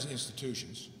 One is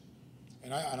institutions,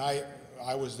 and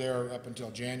I was there up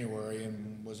until January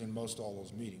and was in most all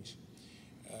those meetings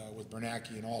with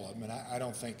Bernanke and all of them, and I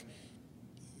don't think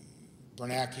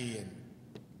Bernanke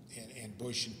and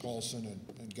Bush and Paulson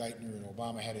and Geithner and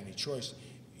Obama had any choice.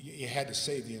 You had to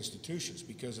save the institutions,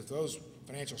 because if those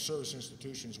financial service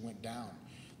institutions went down,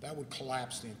 that would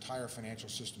collapse the entire financial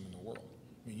system in the world.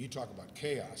 I mean, you talk about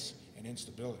chaos and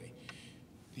instability.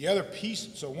 The other piece,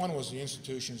 so one was the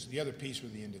institutions, the other piece were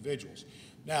the individuals.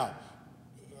 Now,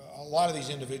 a lot of these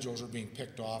individuals are being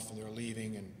picked off, and they're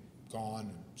leaving and gone,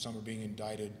 and some are being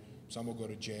indicted, some will go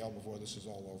to jail before this is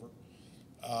all over.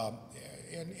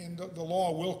 And the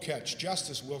law will catch,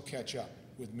 justice will catch up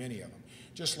with many of them.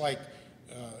 Just like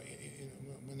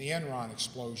when the Enron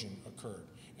explosion occurred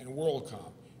and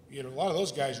WorldCom, a lot of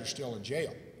those guys are still in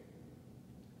jail.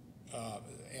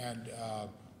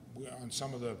 On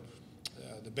some of the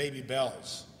baby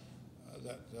bells,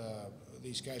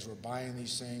 these guys were buying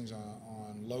these things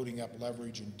on loading up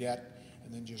leverage and debt,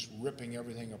 and then just ripping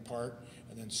everything apart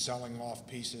and then selling off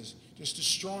pieces, just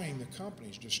destroying the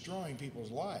companies, destroying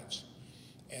people's lives.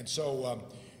 And so,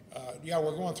 yeah,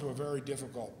 we're going through a very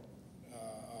difficult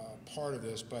part of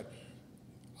this, but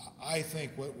I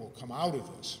think what will come out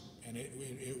of this, and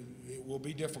it will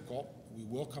be difficult, we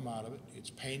will come out of it, it's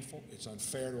painful, it's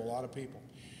unfair to a lot of people,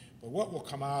 but what will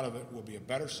come out of it will be a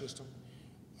better system,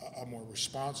 a more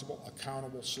responsible,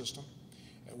 accountable system.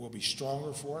 It will be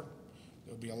stronger for it.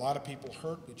 There will be a lot of people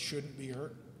hurt that shouldn't be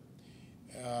hurt,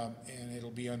 and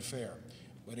it'll be unfair.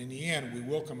 But in the end, we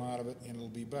will come out of it, and it'll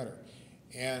be better.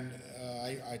 And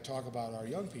I talk about our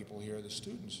young people here, the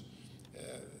students.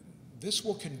 This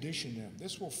will condition them.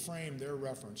 This will frame their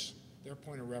reference, their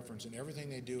point of reference in everything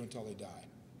they do until they die.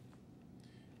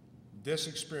 This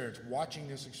experience, watching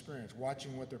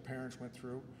what their parents went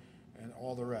through, and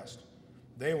all the rest.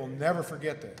 They will never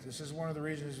forget this. This is one of the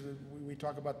reasons that we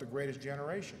talk about the greatest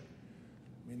generation.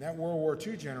 I mean, that World War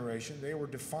II generation, they were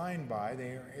defined by,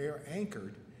 they are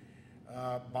anchored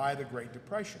by the Great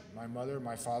Depression.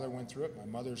 My father went through it. My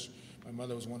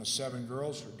mother was one of 7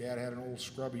 girls. Her dad had an old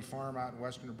scrubby farm out in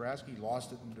western Nebraska. He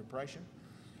lost it in the Depression.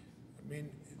 I mean,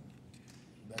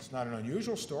 that's not an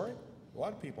unusual story. A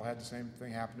lot of people had the same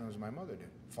thing happen to them as my mother did.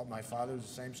 My father was the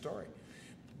same story.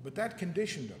 But that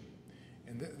conditioned them.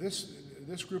 And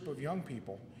this group of young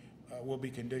people will be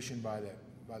conditioned by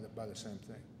the same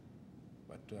thing.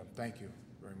 But thank you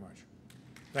very much.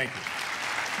 Thank you.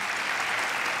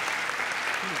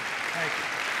 Thank you.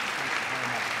 Thank you very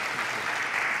much.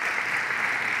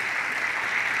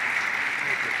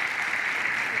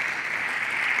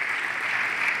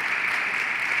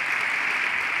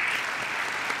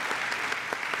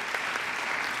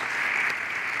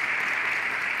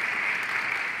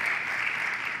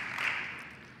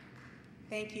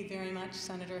 Thank you very much,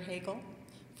 Senator Hagel,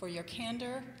 for your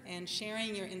candor and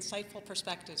sharing your insightful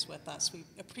perspectives with us. We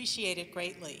appreciate it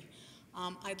greatly.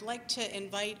 I'd like to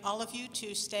invite all of you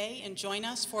to stay and join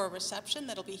us for a reception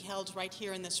that'll be held right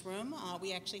here in this room.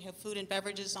 We actually have food and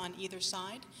beverages on either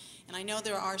side. And I know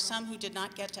there are some who did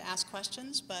not get to ask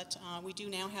questions, but we do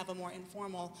now have a more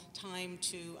informal time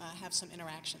to have some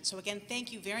interaction. So again,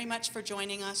 thank you very much for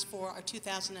joining us for our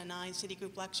 2009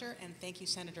 Citigroup Lecture, and thank you,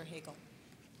 Senator Hagel.